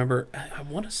just remember, I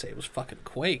want to say it was fucking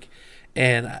Quake.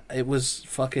 And it was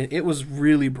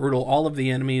really brutal. All of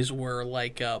the enemies were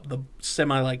like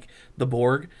like the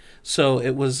Borg. So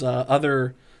it was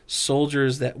other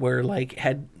soldiers that were like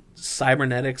had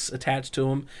cybernetics attached to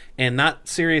him, and not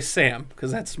Serious Sam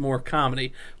because that's more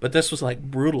comedy, but this was like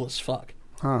brutal as fuck.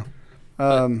 I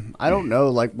don't know,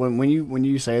 like when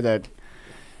you say that,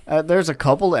 there's a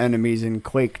couple enemies in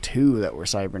Quake 2 that were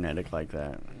cybernetic like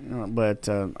that, but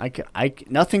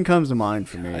nothing comes to mind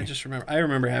for me. I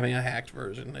remember having a hacked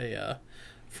version. A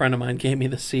friend of mine gave me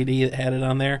the CD that had it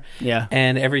on there. Yeah,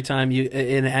 and every time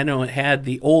and I know it had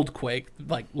the old Quake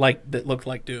like that looked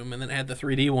like Doom, and then it had the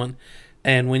 3D one.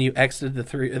 And when you exited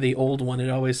the old one, it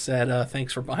always said,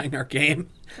 "Thanks for buying our game."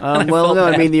 I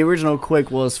mean, the original Quake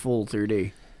was full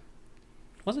 3D.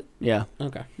 Was it? Yeah.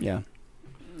 Okay. Yeah.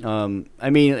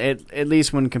 I mean, at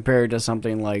least when compared to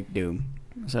something like Doom.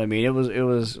 So I mean, it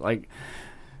was like,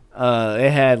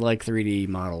 it had like 3D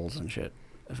models and shit,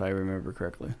 if I remember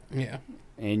correctly. Yeah.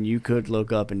 And you could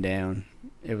look up and down.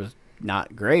 It was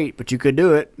not great, but you could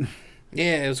do it.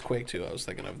 Yeah, it was Quake 2 I was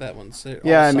thinking of. That one's all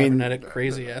cybernetic,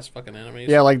 crazy-ass fucking enemies.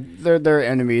 Yeah, like, there are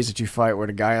enemies that you fight where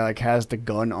the guy, like, has the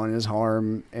gun on his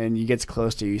arm, and he gets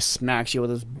close to you, he smacks you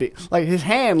with his big... Like, his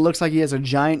hand looks like he has a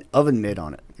giant oven mitt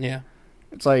on it. Yeah.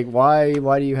 It's like, why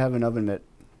do you have an oven mitt?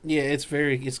 Yeah, it's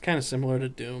kind of similar to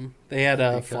Doom. They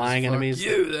had flying enemies.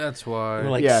 That's why. Were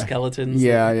like skeletons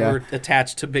that were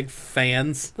attached to big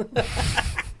fans.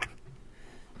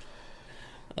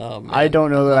 Oh, I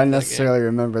don't know that I necessarily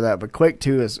remember that, but Quake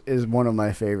 2 is one of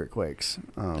my favorite Quakes.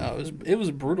 It was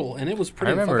brutal, and it was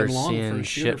pretty fucking long for a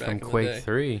shooter shit from Quake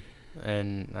 3.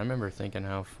 And I remember thinking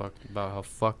how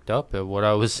fucked up what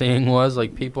I was seeing was.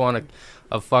 Like, people on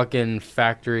a fucking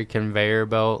factory conveyor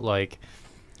belt, like,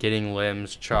 getting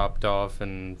limbs chopped off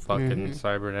and fucking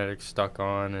cybernetics stuck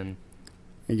on. And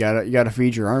you gotta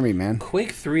feed your army, man.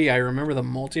 Quake 3, I remember the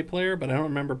multiplayer, but I don't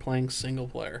remember playing single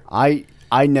player. I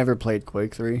never played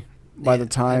Quake 3. By the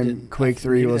time Quake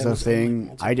 3 was a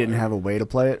thing, I didn't have a way to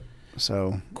play it.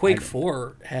 So Quake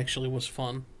 4 actually was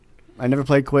fun. I never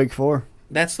played Quake 4.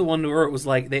 That's the one where it was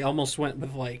like they almost went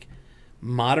with like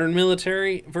modern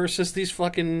military versus these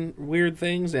fucking weird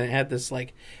things, and it had this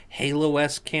like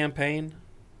Halo-esque campaign.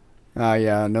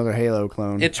 Yeah, another Halo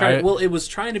clone. It was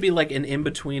trying to be like an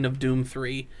in-between of Doom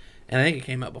 3, and I think it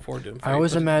came out before Doom 3. I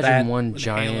always imagine one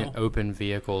giant open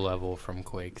vehicle level from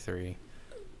Quake 3.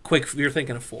 You're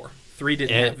thinking of 4. 3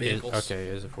 didn't have vehicles. Okay,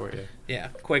 is it 4? Yeah. Yeah,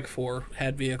 Quake 4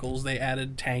 had vehicles. They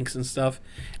added tanks and stuff.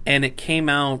 And it came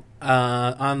out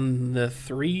on the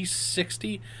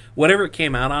 360. Whatever it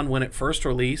came out on when it first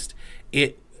released,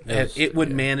 it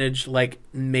would manage like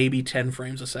maybe 10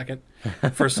 frames a second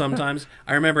for sometimes.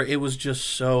 I remember it was just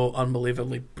so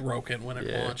unbelievably broken when it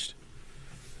launched.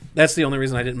 That's the only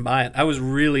reason I didn't buy it. I was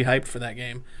really hyped for that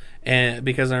game, and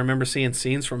because I remember seeing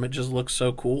scenes from it just looked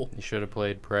so cool. You should have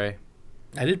played Prey.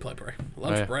 I did play Prey.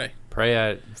 Loved Prey.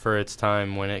 Prey for its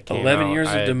time when it came 11 out. 11 years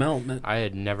of development. I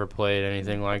had never played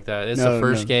anything like that. It's the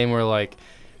first game where, like,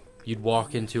 you'd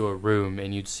walk into a room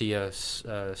and you'd see a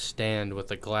stand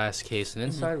with a glass case, and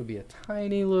inside would be a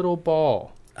tiny little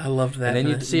ball. I loved that. And then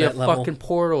you'd see a fucking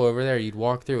portal over there. You'd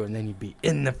walk through, and then you'd be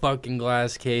in the fucking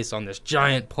glass case on this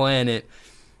giant planet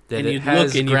that it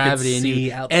has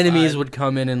gravity, and enemies would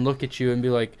come in and look at you and be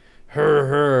like,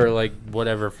 her, like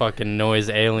whatever fucking noise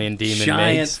alien demon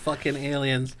giant makes. Fucking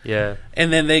aliens. Yeah.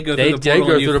 And then they go through the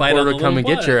portal and you fight on the come and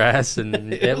planet. Get your ass,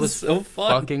 and it was so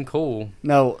fun. Fucking cool.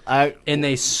 And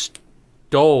they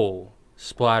stole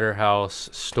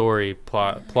Splatterhouse story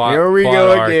plot Here we plot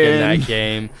go arc again. in that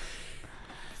game.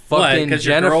 What? Because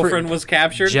your girlfriend was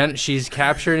captured? She's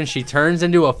captured and she turns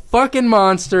into a fucking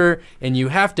monster, and you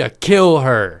have to kill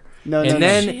her.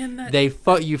 Then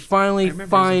you finally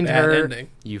find her. Ending.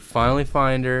 You finally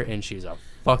find her, and she's a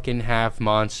fucking half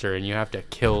monster, and you have to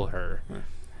kill her.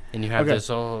 And you have this.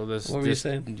 What were you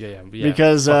saying? Yeah.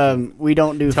 Because we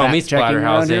don't do fact checking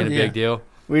around here. Ain't a big deal.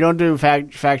 We don't do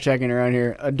fact checking around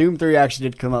here. Doom 3 actually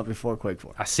did come up before Quake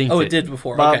 4. I seen it did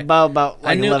before. About like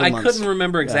I 11 months. couldn't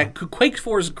remember exactly. Yeah. Quake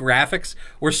 4's graphics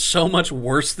were so much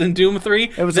worse than Doom 3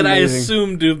 that amazing. I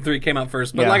assumed Doom 3 came out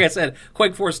first. But like I said,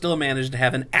 Quake 4 still managed to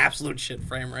have an absolute shit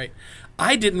frame rate.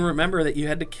 I didn't remember that you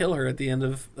had to kill her at the end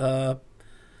of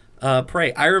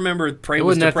Prey. I remember Prey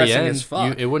was depressing as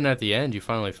fuck. It wasn't at the end. You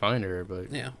finally find her,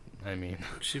 but yeah. I mean,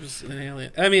 she was an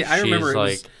alien. I mean, I remember it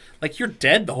was like you're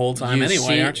dead the whole time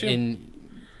anyway, aren't you?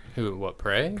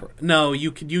 Prey? No,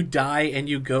 you die and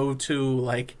you go to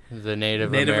like the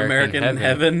Native American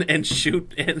heaven and shoot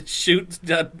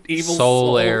the evil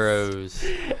soul arrows,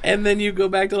 and then you go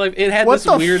back to life. It had what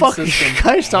this weird fuck system. Are you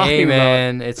guys talking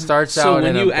about? It starts out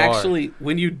in a bar.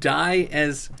 When you die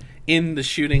as in the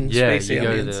shooting space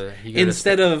aliens,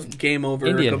 instead of game over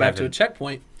or go back to a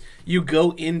checkpoint, you go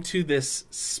into this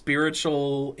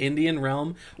spiritual Indian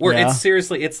realm where it's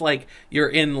seriously, it's like you're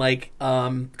in like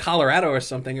Colorado or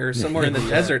something, or somewhere in the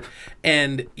desert,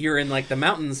 and you're in like the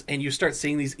mountains, and you start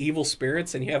seeing these evil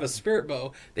spirits, and you have a spirit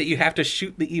bow that you have to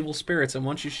shoot the evil spirits, and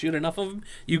once you shoot enough of them,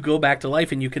 you go back to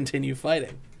life and you continue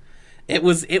fighting. It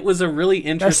was a really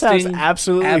interesting. That sounds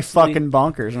absolutely fucking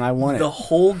bonkers, and I want it. The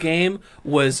whole game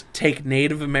was take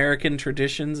Native American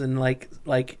traditions and like.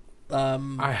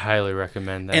 I highly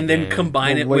recommend that. And then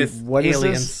combine it with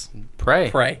aliens.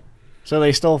 Prey. So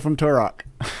they stole from Turok.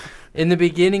 In the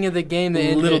beginning of the game,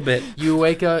 a little bit. You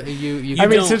wake up. You I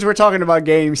mean, since we're talking about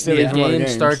games, the game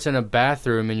starts in a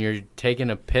bathroom, and you're taking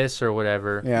a piss or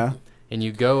whatever. Yeah. And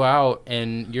you go out,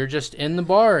 and you're just in the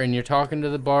bar, and you're talking to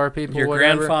the bar people, your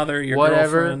grandfather, your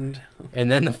girlfriend.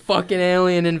 And then the fucking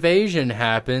alien invasion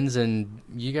happens, and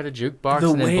you got a jukebox,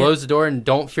 and it blows the door, and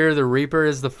Don't Fear the Reaper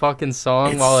is the fucking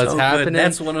song while it's happening. Good.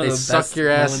 That's one of the suck best your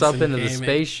ass up into the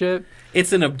spaceship.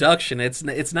 It's an abduction.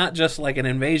 It's not just like an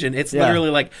invasion. It's literally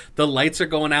like the lights are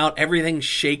going out, everything's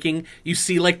shaking. You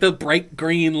see like the bright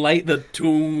green light, the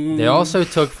toom. They also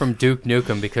took from Duke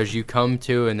Nukem because you come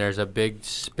to and there's a big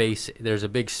space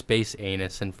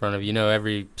anus in front of you. You know,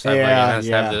 every sci-fi game has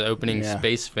to have the opening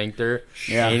space sphincter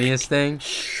anus thing.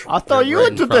 I thought you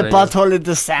went to the butthole in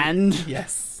the sand.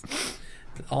 Yes.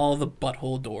 All the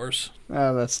butthole doors.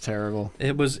 Oh, that's terrible.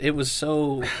 It was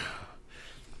so.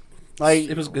 Like,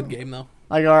 it was a good game though.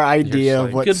 Like our idea of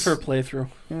like- what's Good for a playthrough.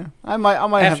 Yeah, I might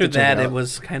have After to check that, it it out.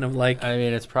 was kind of like I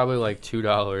mean, it's probably like $2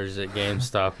 at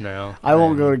GameStop now. I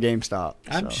won't And- go to GameStop.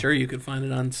 I'm so. sure you could find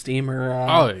it on Steam or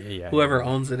Oh yeah. whoever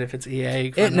owns it. If it's EA,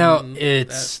 you can It find no, on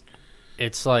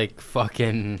it's like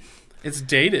fucking. that. It's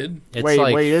dated. It's Wait,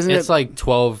 like isn't it's it- like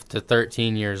 12 to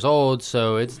 13 years old,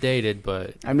 so it's dated.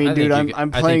 But I mean, think dude, you I'm could- I'm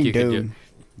I think playing you could Doom.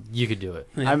 You could do it.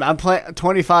 Yeah. I'm playing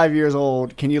 25 years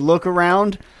old. Can you look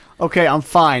around? Okay, I'm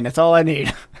fine. That's all I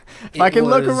need. If I can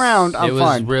look around, it I'm was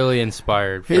fine. really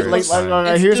inspired. For Here's- its like, time.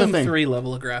 It's here's the Doom thing. 3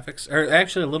 level of graphics, or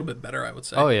actually a little bit better, I would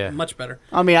say. Oh, yeah. Much better.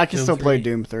 I mean, I can Doom still play 3.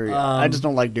 Doom 3. I just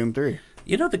don't like Doom 3.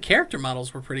 You know, the character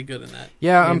models were pretty good in that.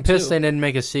 Yeah, I'm game, pissed too. they didn't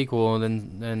make a sequel,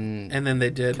 and And then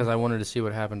they did. because I wanted to see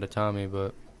what happened to Tommy,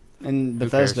 but And Who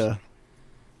cares? Bethesda.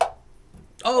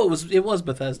 Oh, it was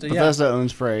Bethesda. Yeah. Bethesda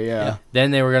owns Prey, yeah. then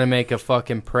they were gonna make a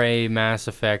fucking Prey, Mass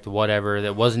Effect, whatever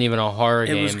that wasn't even a horror It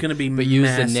game. was gonna be but use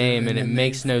the massive, name, and it then they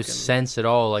makes no fucking- sense at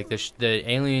all. Like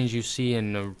the aliens you see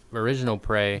in the original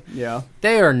Prey, Yeah.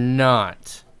 they are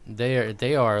not.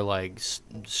 They are like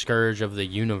scourge of the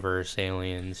universe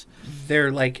aliens.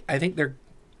 They're like, I think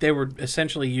they were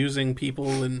essentially using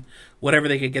people and whatever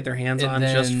they could get their hands And on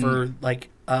just then- for like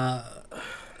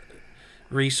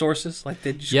resources. Like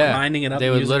they're just Yeah, grinding it up. they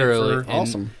and would using it literally- for-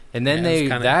 Awesome. And then Yeah, it's they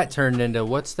kinda- that turned into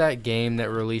what's that game that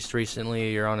released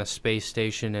recently? You're on a space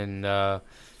station and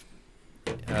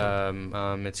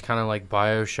it's kind of like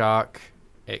BioShock.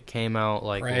 It came out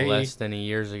like Prey. less than a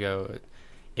years ago.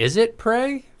 Is it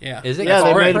Prey? Yeah. Is it? Yeah,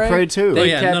 they called made a Prey 2. Oh They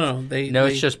yeah, kept- no. No,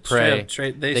 it's just Prey. They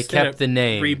straight kept up the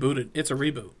name. rebooted. It's a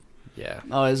reboot. Yeah,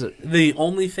 Oh, is it? The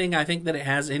only thing I think that it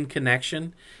has in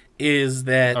connection is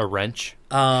that a wrench,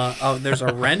 there's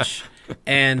a wrench,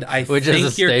 and I which think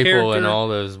is a your staple character, in all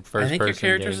those first-person I think your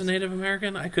character's games. a Native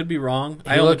American. I could be wrong. He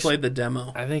I only looks- played the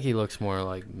demo. I think he looks more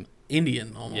like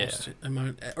Indian almost,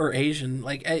 or Asian.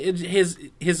 Like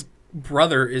his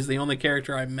brother is the only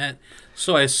character I met,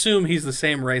 so I assume he's the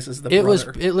same race as the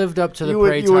brother. It lived up to the You would-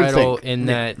 Prey you would title think. in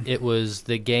that it was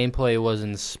the gameplay was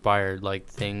inspired like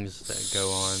things that go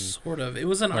on. Sort of. It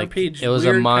was an Like, RPG. it was a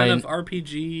weird mind- kind of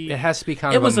RPG. It has to be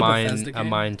kind It of was a a mind Bethesda game.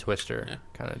 mind twister Yeah.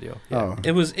 kind of deal. Oh.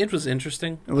 It was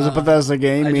interesting. It was a Bethesda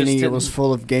game, I just meaning it was didn't-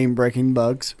 full of game-breaking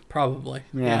bugs. Probably.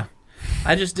 Yeah.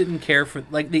 I just didn't care for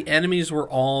like the enemies were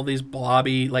all these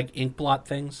blobby like ink blot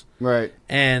things, Right.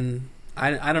 and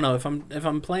I don't know if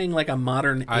I'm playing like a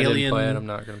modern I didn't alien play it. I'm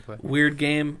not gonna play. weird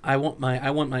game. I want my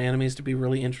enemies to be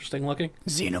really interesting looking.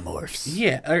 Xenomorphs.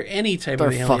 Yeah, or any type They're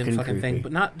of alien fucking fucking thing, creepy.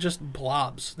 but not just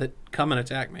blobs that come and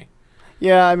attack me.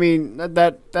 Yeah, I mean,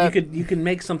 that You can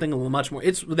make something a little much more.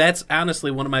 That's honestly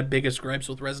one of my biggest gripes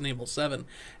with Resident Evil 7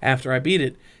 after I beat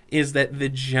it is that the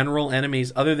general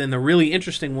enemies, other than the really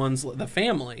interesting ones, the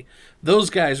family, those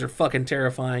guys are fucking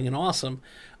terrifying and awesome.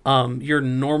 Your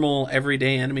normal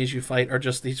everyday enemies you fight are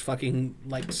just these fucking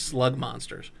like slug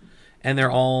monsters, and they're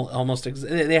all almost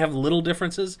they have little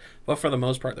differences, but for the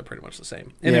most part they're pretty much the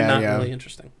same, and they're not really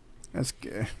interesting. That's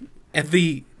good. And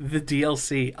the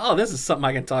DLC. Oh, this is something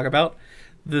I can talk about.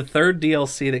 The third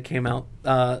DLC that came out,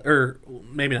 or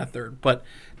maybe not third, but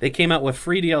they came out with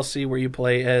free DLC where you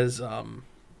play as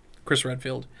Chris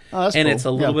Redfield, Oh, that's and cool. it's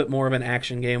a little bit more of an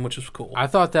action game, which is cool. I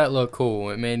thought that looked cool.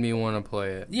 It made me want to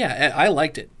play it. Yeah, I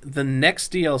liked it. The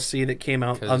next DLC that came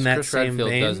out on Because that Chris same Redfield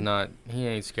vein, does not. He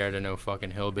ain't scared of no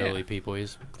fucking hillbilly Yeah. people.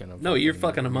 He's gonna. no, you're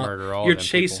fucking them up. murder all You're them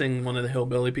chasing one of the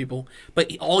hillbilly people,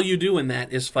 but all you do in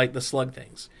that is fight the slug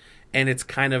things. And it's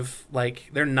kind of like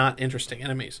they're not interesting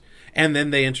enemies. And then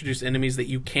they introduce enemies that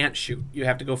you can't shoot. You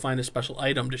have to go find a special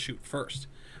item to shoot first,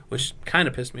 which kind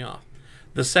of pissed me off.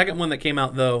 The second one that came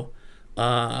out though,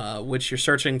 which you're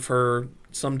searching for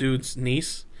some dude's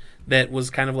niece, that was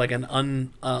kind of like an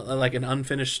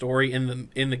unfinished story in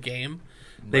the game.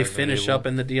 They Resident finish Evil. up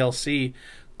in the DLC.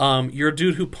 You're a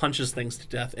dude who punches things to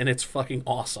death, and it's fucking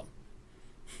awesome.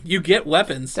 You get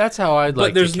weapons. That's how I'd like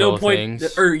But there's to kill no point,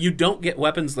 things. or you don't get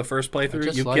weapons the first playthrough.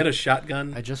 just You like- get a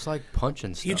shotgun. I just like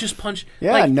punching stuff. You just punch.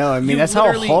 Yeah, like, no, I mean, you that's how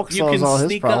literally- Hulk you solves can all his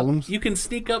sneak up- problems. You can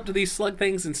sneak up to these slug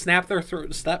things and snap their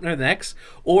throat, snap their necks,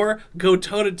 or go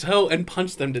toe to toe and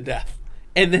punch them to death,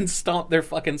 and then stomp their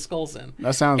fucking skulls in.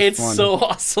 That sounds It's fun. so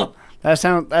awesome. That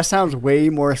sounds way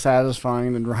more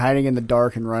satisfying than hiding in the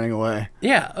dark and running away.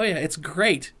 Yeah, oh yeah, it's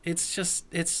great. It's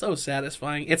so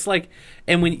satisfying. It's like,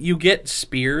 and when you get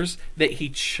spears that he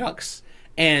chucks,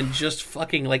 and just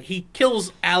fucking like he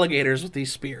kills alligators with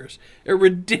these spears. They're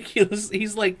ridiculous.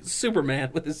 He's like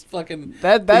Superman with his fucking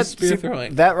his spear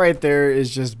throwing. That right there is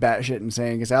just batshit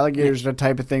insane. Because alligators are the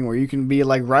type of thing where you can be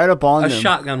like right up on them. A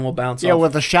shotgun will bounce. Yeah, off.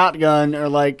 with a shotgun or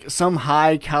like some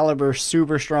high caliber,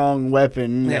 super strong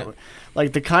weapon. Yeah.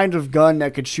 Like the kind of gun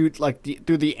that could shoot like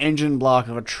through the engine block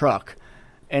of a truck.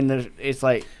 And it's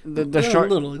like the short,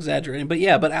 a little exaggerating, but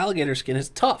yeah, but alligator skin is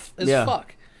tough as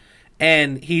fuck.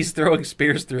 And he's throwing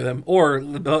spears through them, or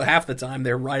about half the time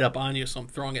they're right up on you, so I'm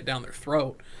throwing it down their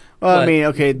throat. Well, I mean,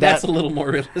 okay, that's a little more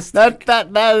realistic.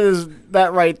 That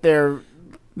right there.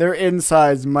 Their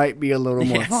insides might be a little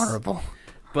more vulnerable.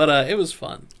 But it was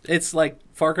fun. It's like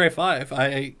Far Cry 5.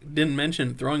 I didn't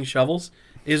mention throwing shovels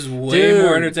is way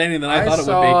more entertaining than I thought it would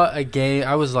be. I saw a game.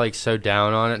 I was like so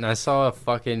down on it, and I saw a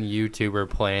fucking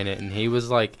YouTuber playing it, and he was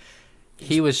like,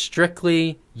 he was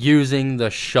strictly using the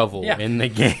shovel in the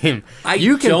game.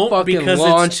 You can fucking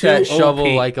launch that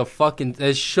shovel like a fucking.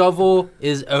 The shovel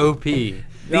is OP. You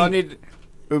don't need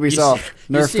Ubisoft.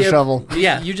 Nerf the shovel.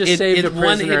 Yeah, you just saved a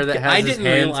prisoner that has his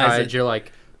hand tied. You're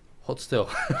like, hold still.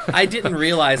 I didn't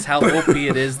realize how OP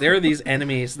it is. There are these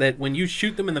enemies that when you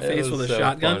shoot them in the face with a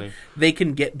shotgun, they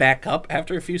can get back up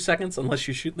after a few seconds unless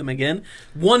you shoot them again.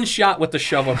 One shot with the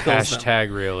shovel kills them.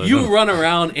 Hashtag realism. You run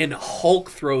around and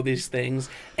Hulk throw these things,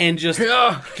 and just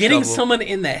getting someone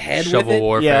in the head with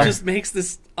it just makes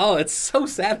this. Oh, it's so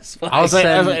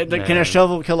satisfying. Can a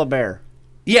shovel kill a bear?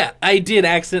 Yeah, I did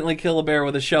accidentally kill a bear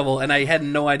with a shovel, and I had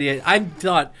no idea. I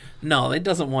thought, no, it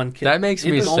doesn't one kill. That makes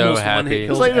me so happy.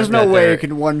 It's like there's no way you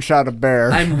can one-shot a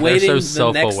bear. I'm waiting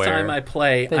the next time I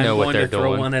play, I'm going to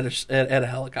throw one at a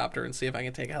helicopter and see if I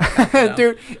can take a helicopter down.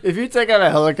 Dude, if you take out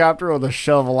a helicopter with a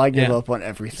shovel, I give up on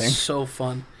everything. So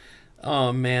fun.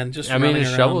 Oh man, just I mean, a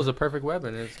shovel is a perfect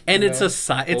weapon.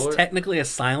 It's technically a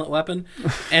silent weapon,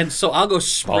 and so I'll go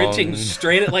sprinting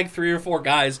straight at like 3 or 4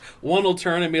 guys. One will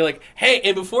turn and be like, "Hey!"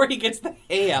 And before he gets the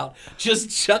hay out,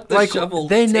 just chuck the shovel.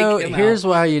 They know. Here's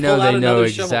why you know they know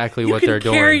exactly what they're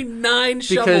doing. You can carry 9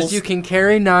 shovels because you can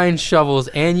carry 9 shovels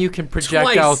and you can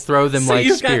projectile throw them like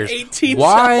spears. Got 18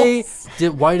 shovels.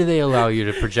 Why do they allow you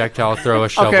to projectile throw a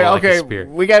shovel like a spear?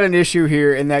 We got an issue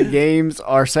here in that games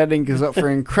are setting us up for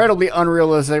incredibly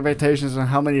unrealistic expectations on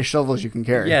how many shovels you can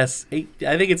carry. Yes,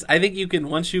 I think you can,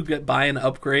 once you buy an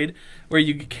upgrade where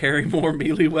you can carry more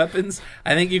melee weapons.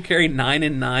 I think you carry 9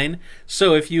 and 9.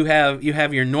 So if you have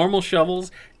your normal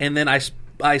shovels, and then I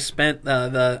spent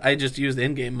I just used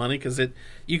in-game money because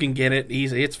you can get it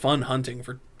easy. It's fun hunting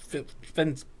for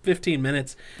 15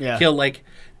 minutes. Yeah. Kill like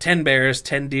 10 bears,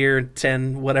 10 deer,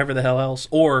 10 whatever the hell else,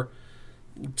 or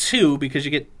 2 because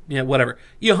you get whatever.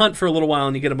 You hunt for a little while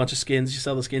and you get a bunch of skins. You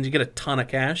sell the skins, you get a ton of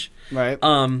cash. Right.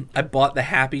 I bought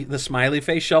the smiley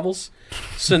face shovels.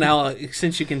 So now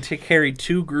since you can carry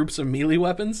 2 groups of melee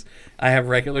weapons, I have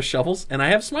regular shovels and I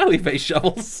have smiley face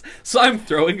shovels. So I'm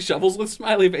throwing shovels with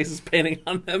smiley faces painting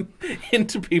on them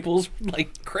into people's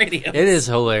like craniums. It is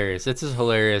hilarious. It's as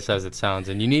hilarious as it sounds,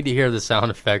 and you need to hear the sound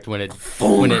effect when it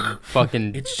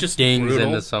fucking it's just dings brutal.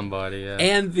 into somebody. Yeah.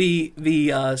 And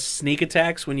the sneak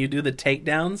attacks when you do the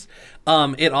takedowns.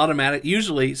 It automatic.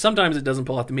 Usually, sometimes it doesn't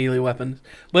pull out the melee weapon,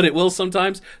 but it will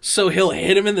sometimes. So he'll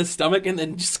hit him in the stomach and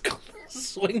then just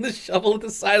swing the shovel at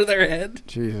the side of their head.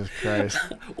 Jesus Christ!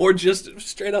 Or just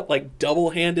straight up like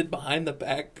double-handed behind the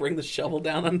back, bring the shovel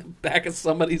down on the back of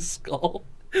somebody's skull.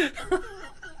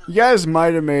 You guys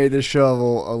might have made the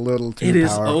shovel a little too powerful. It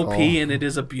is OP and it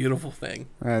is a beautiful thing.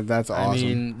 That's awesome. I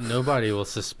mean, nobody will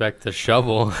suspect the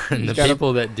shovel, and the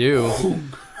people that do.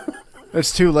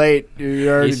 It's too late.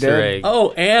 You're already Easter dead. egg.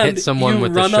 Oh, and hit someone you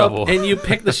with run the shovel. up and you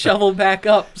pick the shovel back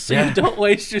up, so you don't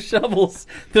waste your shovels.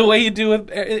 The way you do with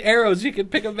arrows, you can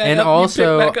pick them back and up. And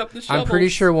also, you pick back up the shovels. I'm pretty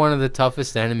sure one of the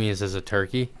toughest enemies is a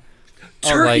turkey.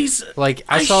 Turkeys.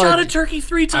 I shot a turkey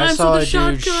 3 times with a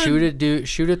shotgun.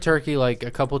 Shoot a turkey like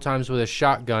a couple times with a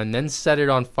shotgun, then set it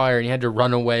on fire, and he had to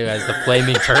run away as the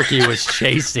flaming turkey was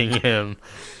chasing him.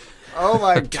 Oh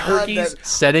my god! Turkeys,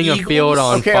 setting a field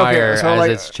on fire as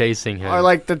it's chasing him. Are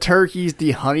like the turkeys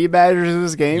the honey badgers in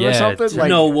this game or something?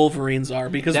 No, Wolverines are,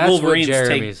 because Wolverines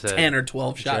take 10 or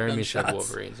 12 shotgun shots.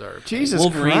 Wolverines are. Jesus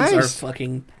Wolverines Christ. are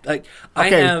fucking like.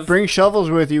 Bring shovels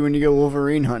with you when you go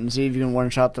Wolverine hunting. See if you can one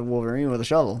shot the Wolverine with a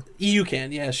shovel. You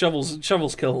can, yeah. Shovels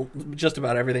kill just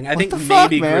about everything. I think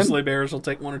maybe grizzly bears will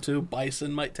take 1 or 2.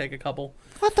 Bison might take a couple.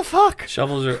 What the fuck?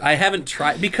 Shovels are. I haven't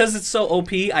tried because it's so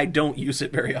OP. I don't use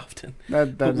it very often.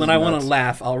 But when I want to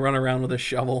laugh, I'll run around with a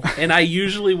shovel, and I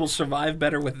usually will survive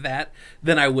better with that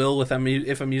than I will if I'm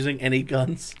using any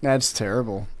guns. That's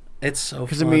terrible. It's so fun.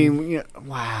 Because I mean,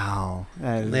 wow.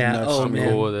 That is nuts. Oh I'm man,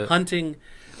 cool with it.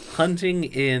 hunting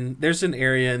in. There's an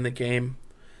area in the game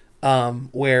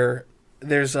where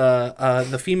there's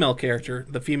the female character,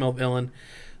 the female villain.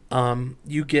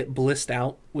 You get blissed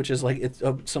out, which is like it's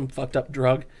some fucked up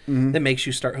drug that makes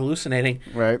you start hallucinating.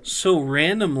 Right. So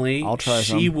randomly, she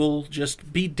some. will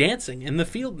just be dancing in the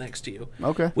field next to you.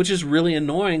 Okay. Which is really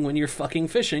annoying when you're fucking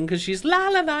fishing because she's la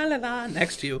la la la la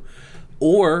next to you.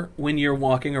 Or when you're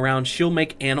walking around, she'll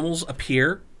make animals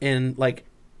appear in like,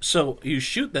 so you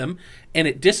shoot them and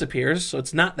it disappears, so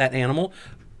it's not that animal.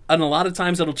 And a lot of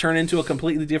times it'll turn into a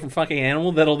completely different fucking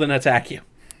animal that'll then attack you.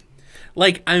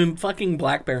 Like, I'm fucking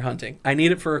black bear hunting. I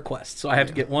need it for a quest, so I have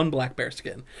to get one black bear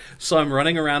skin. So I'm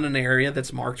running around an area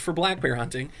that's marked for black bear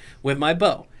hunting with my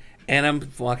bow. And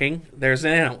I'm walking, there's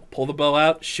an animal. Pull the bow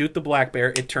out, shoot the black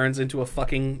bear. It turns into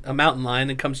a mountain lion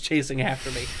and comes chasing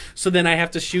after me. So then I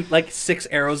have to shoot like 6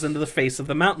 arrows into the face of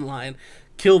the mountain lion.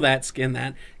 Kill that, skin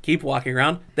that, keep walking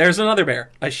around. There's another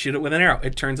bear. I shoot it with an arrow.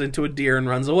 It turns into a deer and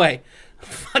runs away.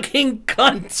 Fucking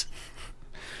cunt.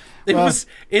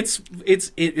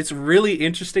 It's really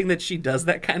interesting that she does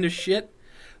that kind of shit,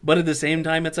 but at the same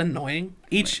time it's annoying.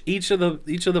 Each of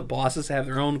the bosses have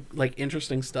their own like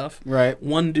interesting stuff. Right.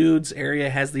 One dude's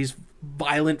area has these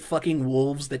violent fucking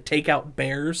wolves that take out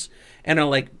bears and are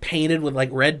like painted with like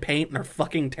red paint and are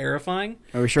fucking terrifying.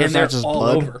 Are we sure and it's they're not just all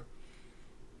blood? over.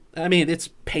 I mean, it's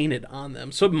painted on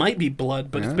them, so it might be blood,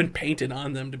 but it's been painted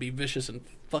on them to be vicious and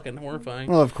fucking horrifying.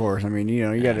 Well, of course. I mean,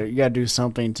 you gotta do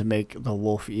something to make the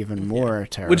wolf even more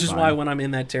terrifying. Which is why when I'm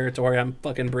in that territory, I'm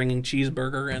fucking bringing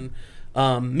Cheeseburger and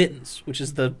Mittens, which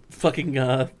is the fucking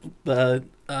the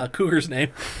cougar's name.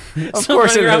 Of So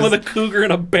course, I'm it running around is. with a cougar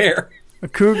and a bear. A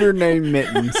cougar named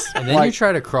Mittens. And then you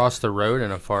try to cross the road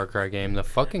in a Far Cry game. The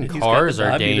fucking He's got cars the are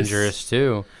diabetes. dangerous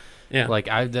too. Yeah, Like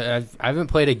I haven't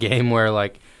played a game where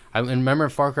like I remember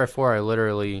Far Cry 4. I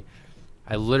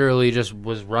literally just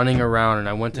was running around and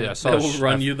I saw. That will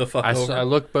run you the fuck over. I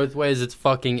looked both ways. It's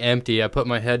fucking empty. I put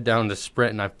my head down to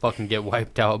sprint and I fucking get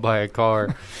wiped out by a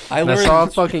car. I saw a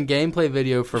fucking gameplay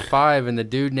video for 5 and the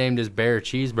dude named his bear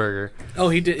Cheeseburger. Oh,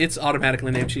 he did. It's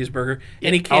automatically named Cheeseburger,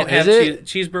 and he can't is have it?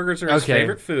 cheeseburgers are his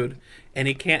favorite food, and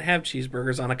he can't have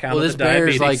cheeseburgers on account Well, of this the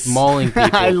diabetes. bear's like mauling people.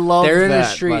 I love They're in the that,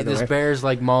 by street. the This way. bear's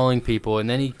like mauling people, and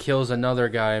then he kills another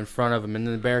guy in front of him, and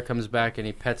then the bear comes back and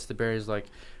he pets the bear. He's like,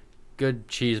 "Good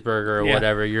cheeseburger or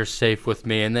whatever. You're safe with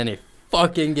me." And then he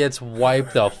fucking gets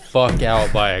wiped the fuck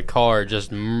out by a car,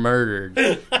 just murdered,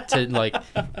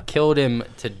 killed him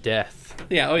to death.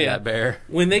 Yeah, oh yeah, that bear.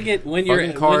 When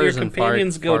your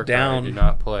companions go down, do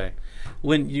not play.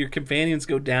 When your companions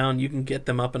go down, you can get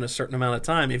them up in a certain amount of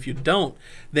time. If you don't,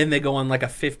 then they go on like a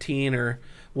 15 or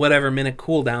whatever minute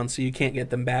cooldown, so you can't get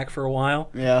them back for a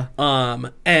while. Yeah.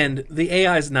 And the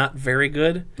AI is not very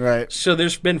good. Right. So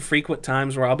there's been frequent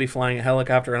times where I'll be flying a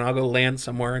helicopter and I'll go land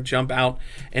somewhere and jump out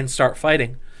and start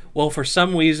fighting. Well, for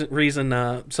some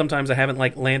reason, sometimes I haven't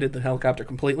like landed the helicopter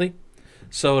completely.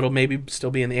 So it'll maybe still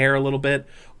be in the air a little bit,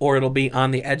 or it'll be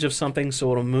on the edge of something,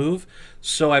 so it'll move.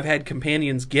 So I've had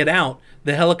companions get out,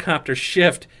 the helicopter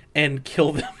shift, and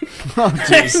kill them.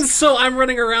 And so I'm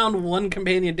running around one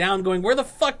companion down going, where the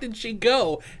fuck did she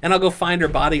go? And I'll go find her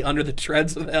body under the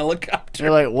treads of the helicopter.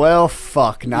 You're like, well,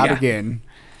 fuck, not again.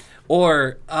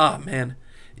 Or, oh man,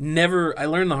 I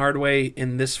learned the hard way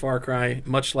in this Far Cry,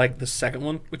 much like the second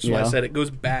one, which is why I said it goes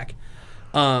back.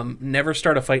 Never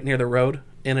start a fight near the road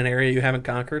in an area you haven't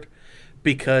conquered,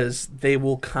 because they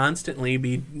will constantly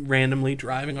be randomly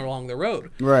driving along the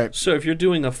road. Right. So if you're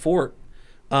doing a fort,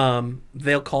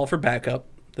 they'll call for backup.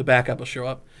 The backup will show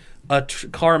up. A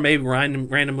gun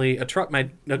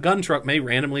truck may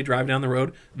randomly drive down the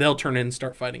road. They'll turn in and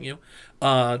start fighting you.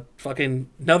 Fucking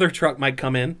another truck might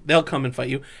come in. They'll come and fight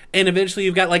you. And eventually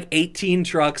you've got like 18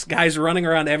 trucks, guys running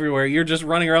around everywhere. You're just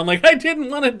running around like, I didn't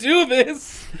want to do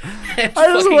this. I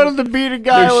just wanted to beat a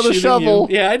guy with a shovel.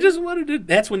 You. Yeah, I just wanted to.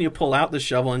 That's when you pull out the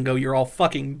shovel and go, you're all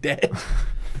fucking dead.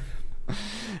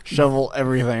 Shovel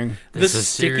everything. The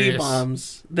sticky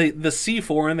bombs. The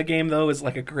C4 in the game, though, is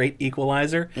like a great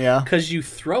equalizer. Yeah. Because you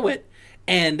throw it,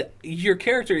 and your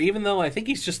character, even though I think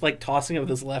he's just like tossing it with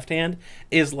his left hand,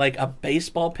 is like a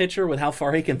baseball pitcher with how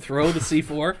far he can throw the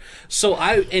C4. So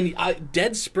I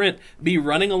dead sprint, be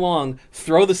running along,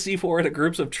 throw the C4 at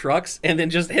groups of trucks, and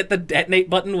then just hit the detonate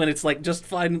button when it's like just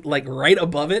flying like right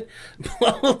above it,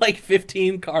 blow like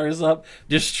 15 cars up,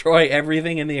 destroy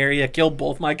everything in the area, kill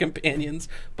both my companions,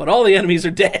 but all the enemies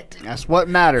are dead. That's what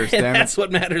matters, And damn that's it.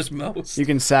 what matters most. You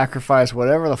can sacrifice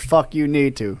whatever the fuck you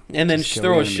need to. And then Just kill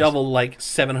throw the a enemies. shovel like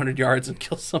 700 yards and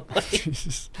kill somebody.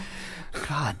 Jesus.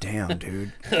 God damn,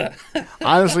 dude.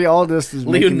 Honestly, all this is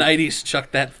making... Leonidas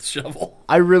chucked that shovel.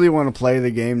 I really want to play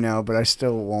the game now, but I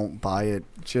still won't buy it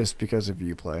Just because of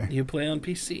Uplay. You play on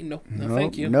PC? No, Nope,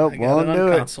 thank you. Nope, I got won't it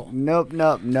on do console. it.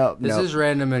 Nope. This is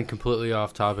random and completely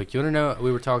off topic. You want to know?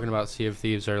 We were talking about Sea of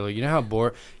Thieves earlier. You know how You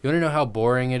want to know how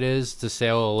boring it is to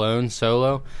sail alone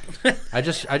solo? I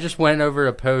just went over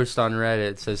a post on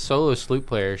Reddit. It says solo sloop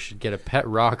players should get a pet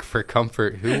rock for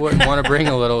comfort. Who wouldn't want to bring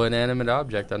a little inanimate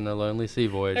object on their lonely sea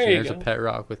voyage? There's a pet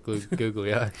rock with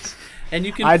googly eyes. And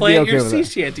you can play okay your with sea that.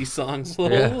 shanty songs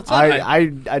the whole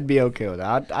time. I'd be okay with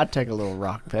that. I'd take a little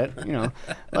rock pet. You know,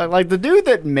 like the dude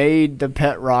that made the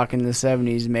pet rock in the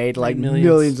 70s made like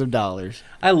millions of dollars.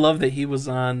 I love that he was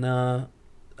on So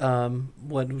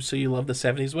You Love the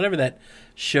 70s, whatever that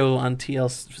show on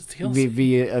TLC.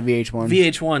 VH1.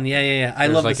 VH1, yeah. I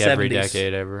love like the 70s. Every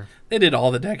decade ever. They did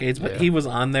all the decades, but he was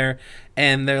on there,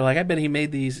 and they're like, I bet he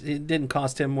made these. It didn't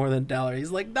cost him more than $1.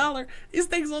 He's like, $1? These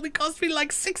things only cost me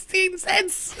like 16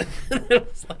 cents. And it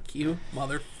was like, you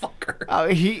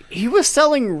motherfucker. He was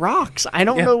selling rocks. I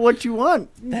don't know what you want.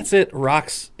 That's it.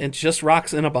 Rocks. It's just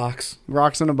rocks in a box.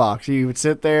 Rocks in a box. He would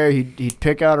sit there, he'd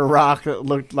pick out a rock that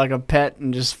looked like a pet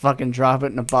and just fucking drop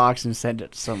it in a box and send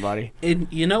it to somebody. And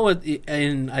you know what?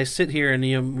 And I sit here and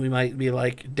we might be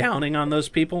like downing on those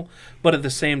people, but at the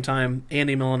same time,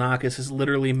 Andy Milonakis is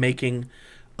literally making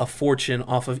a fortune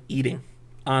off of eating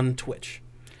on Twitch.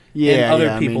 Yeah, and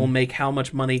other people make how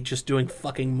much money just doing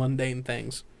fucking mundane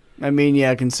things. I mean,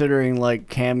 yeah, considering like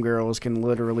cam girls can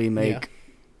literally make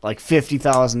like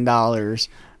 $50,000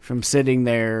 from sitting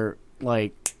there,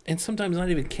 like, and sometimes not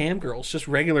even cam girls, just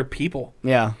regular people.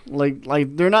 Yeah,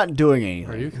 like they're not doing anything.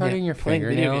 Are you cutting your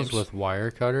fingernails with wire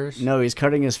cutters? No, he's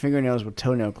cutting his fingernails with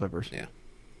toenail clippers. Yeah.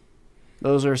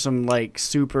 Those are some like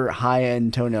super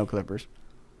high-end toenail clippers.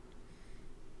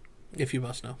 If you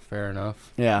must know. Fair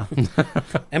enough. Yeah.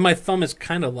 And my thumb is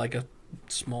kind of like a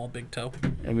small big toe.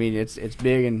 I mean, it's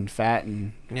big and fat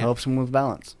and helps him with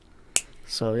balance.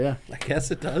 So yeah. I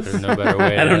guess it does. There's no better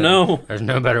way. I don't know. There's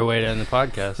no better way to end the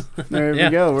podcast. There we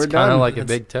go. We're it's done. Kind of like a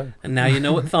big toe. And now you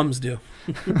know what thumbs do.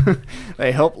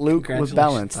 They help Luke with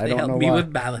balance. I don't know why. They help me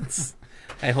with balance.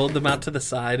 I hold them out to the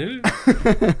side.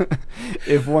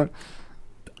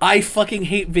 I fucking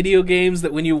hate video games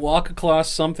that when you walk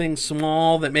across something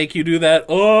small that make you do that,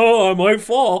 oh, I might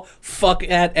fall, fuck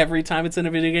at every time it's in a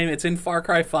video game. It's in Far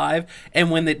Cry 5, and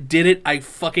when it did it, I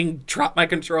fucking dropped my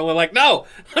controller like, no,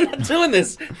 I'm not doing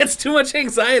this. It's too much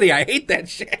anxiety. I hate that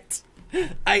shit.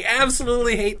 I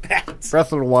absolutely hate that.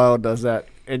 Breath of the Wild does that.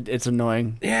 It's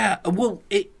annoying. Yeah, well,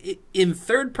 in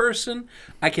third person,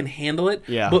 I can handle it.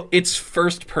 Yeah. But it's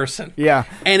first person. Yeah.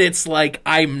 And it's like,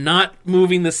 I'm not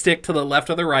moving the stick to the left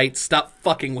or the right. Stop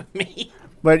fucking with me.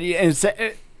 But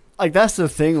like that's the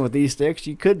thing with these sticks.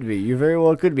 You very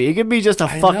well could be. It could be just a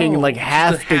fucking like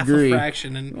half degree, half a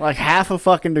fraction, and like half a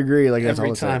fucking degree. Like every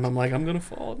that's all time I'm like, I'm gonna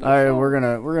fall. All right,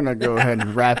 we're gonna go ahead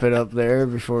and wrap it up there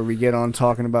before we get on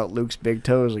talking about Luke's big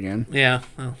toes again. Yeah,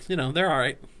 well, they're all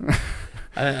right.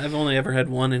 I've only ever had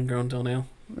one ingrown toenail.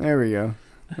 There we go.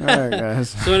 All right, guys.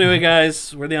 So anyway,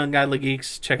 guys, we're the Ungodly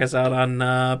Geeks. Check us out on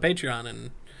Patreon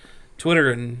and Twitter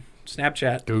and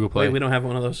Snapchat. Google Play. Wait, we don't have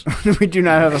one of those. We do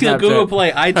not have a Snapchat. Google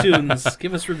Play, iTunes.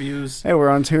 Give us reviews. Hey, we're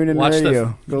on TuneIn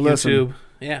Radio. Go YouTube. listen.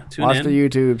 Yeah, Watch the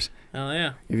YouTubes. Oh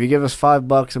yeah. If you give us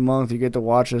 $5 a month, you get to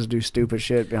watch us do stupid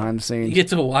shit behind the scenes. You get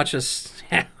to watch us.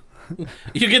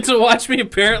 You get to watch me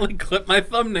apparently clip my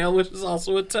thumbnail, which is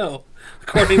also a toe,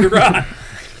 according to Ron.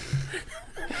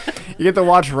 You get to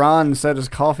watch Ron set his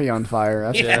coffee on fire.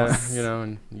 That's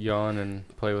and yawn and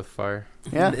play with fire.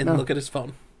 Yeah, and look at his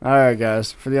phone. All right,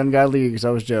 guys. For the Ungodly Geeks,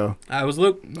 I was Joe. I was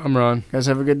Luke. I'm Ron. Guys,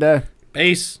 have a good day.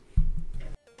 Peace.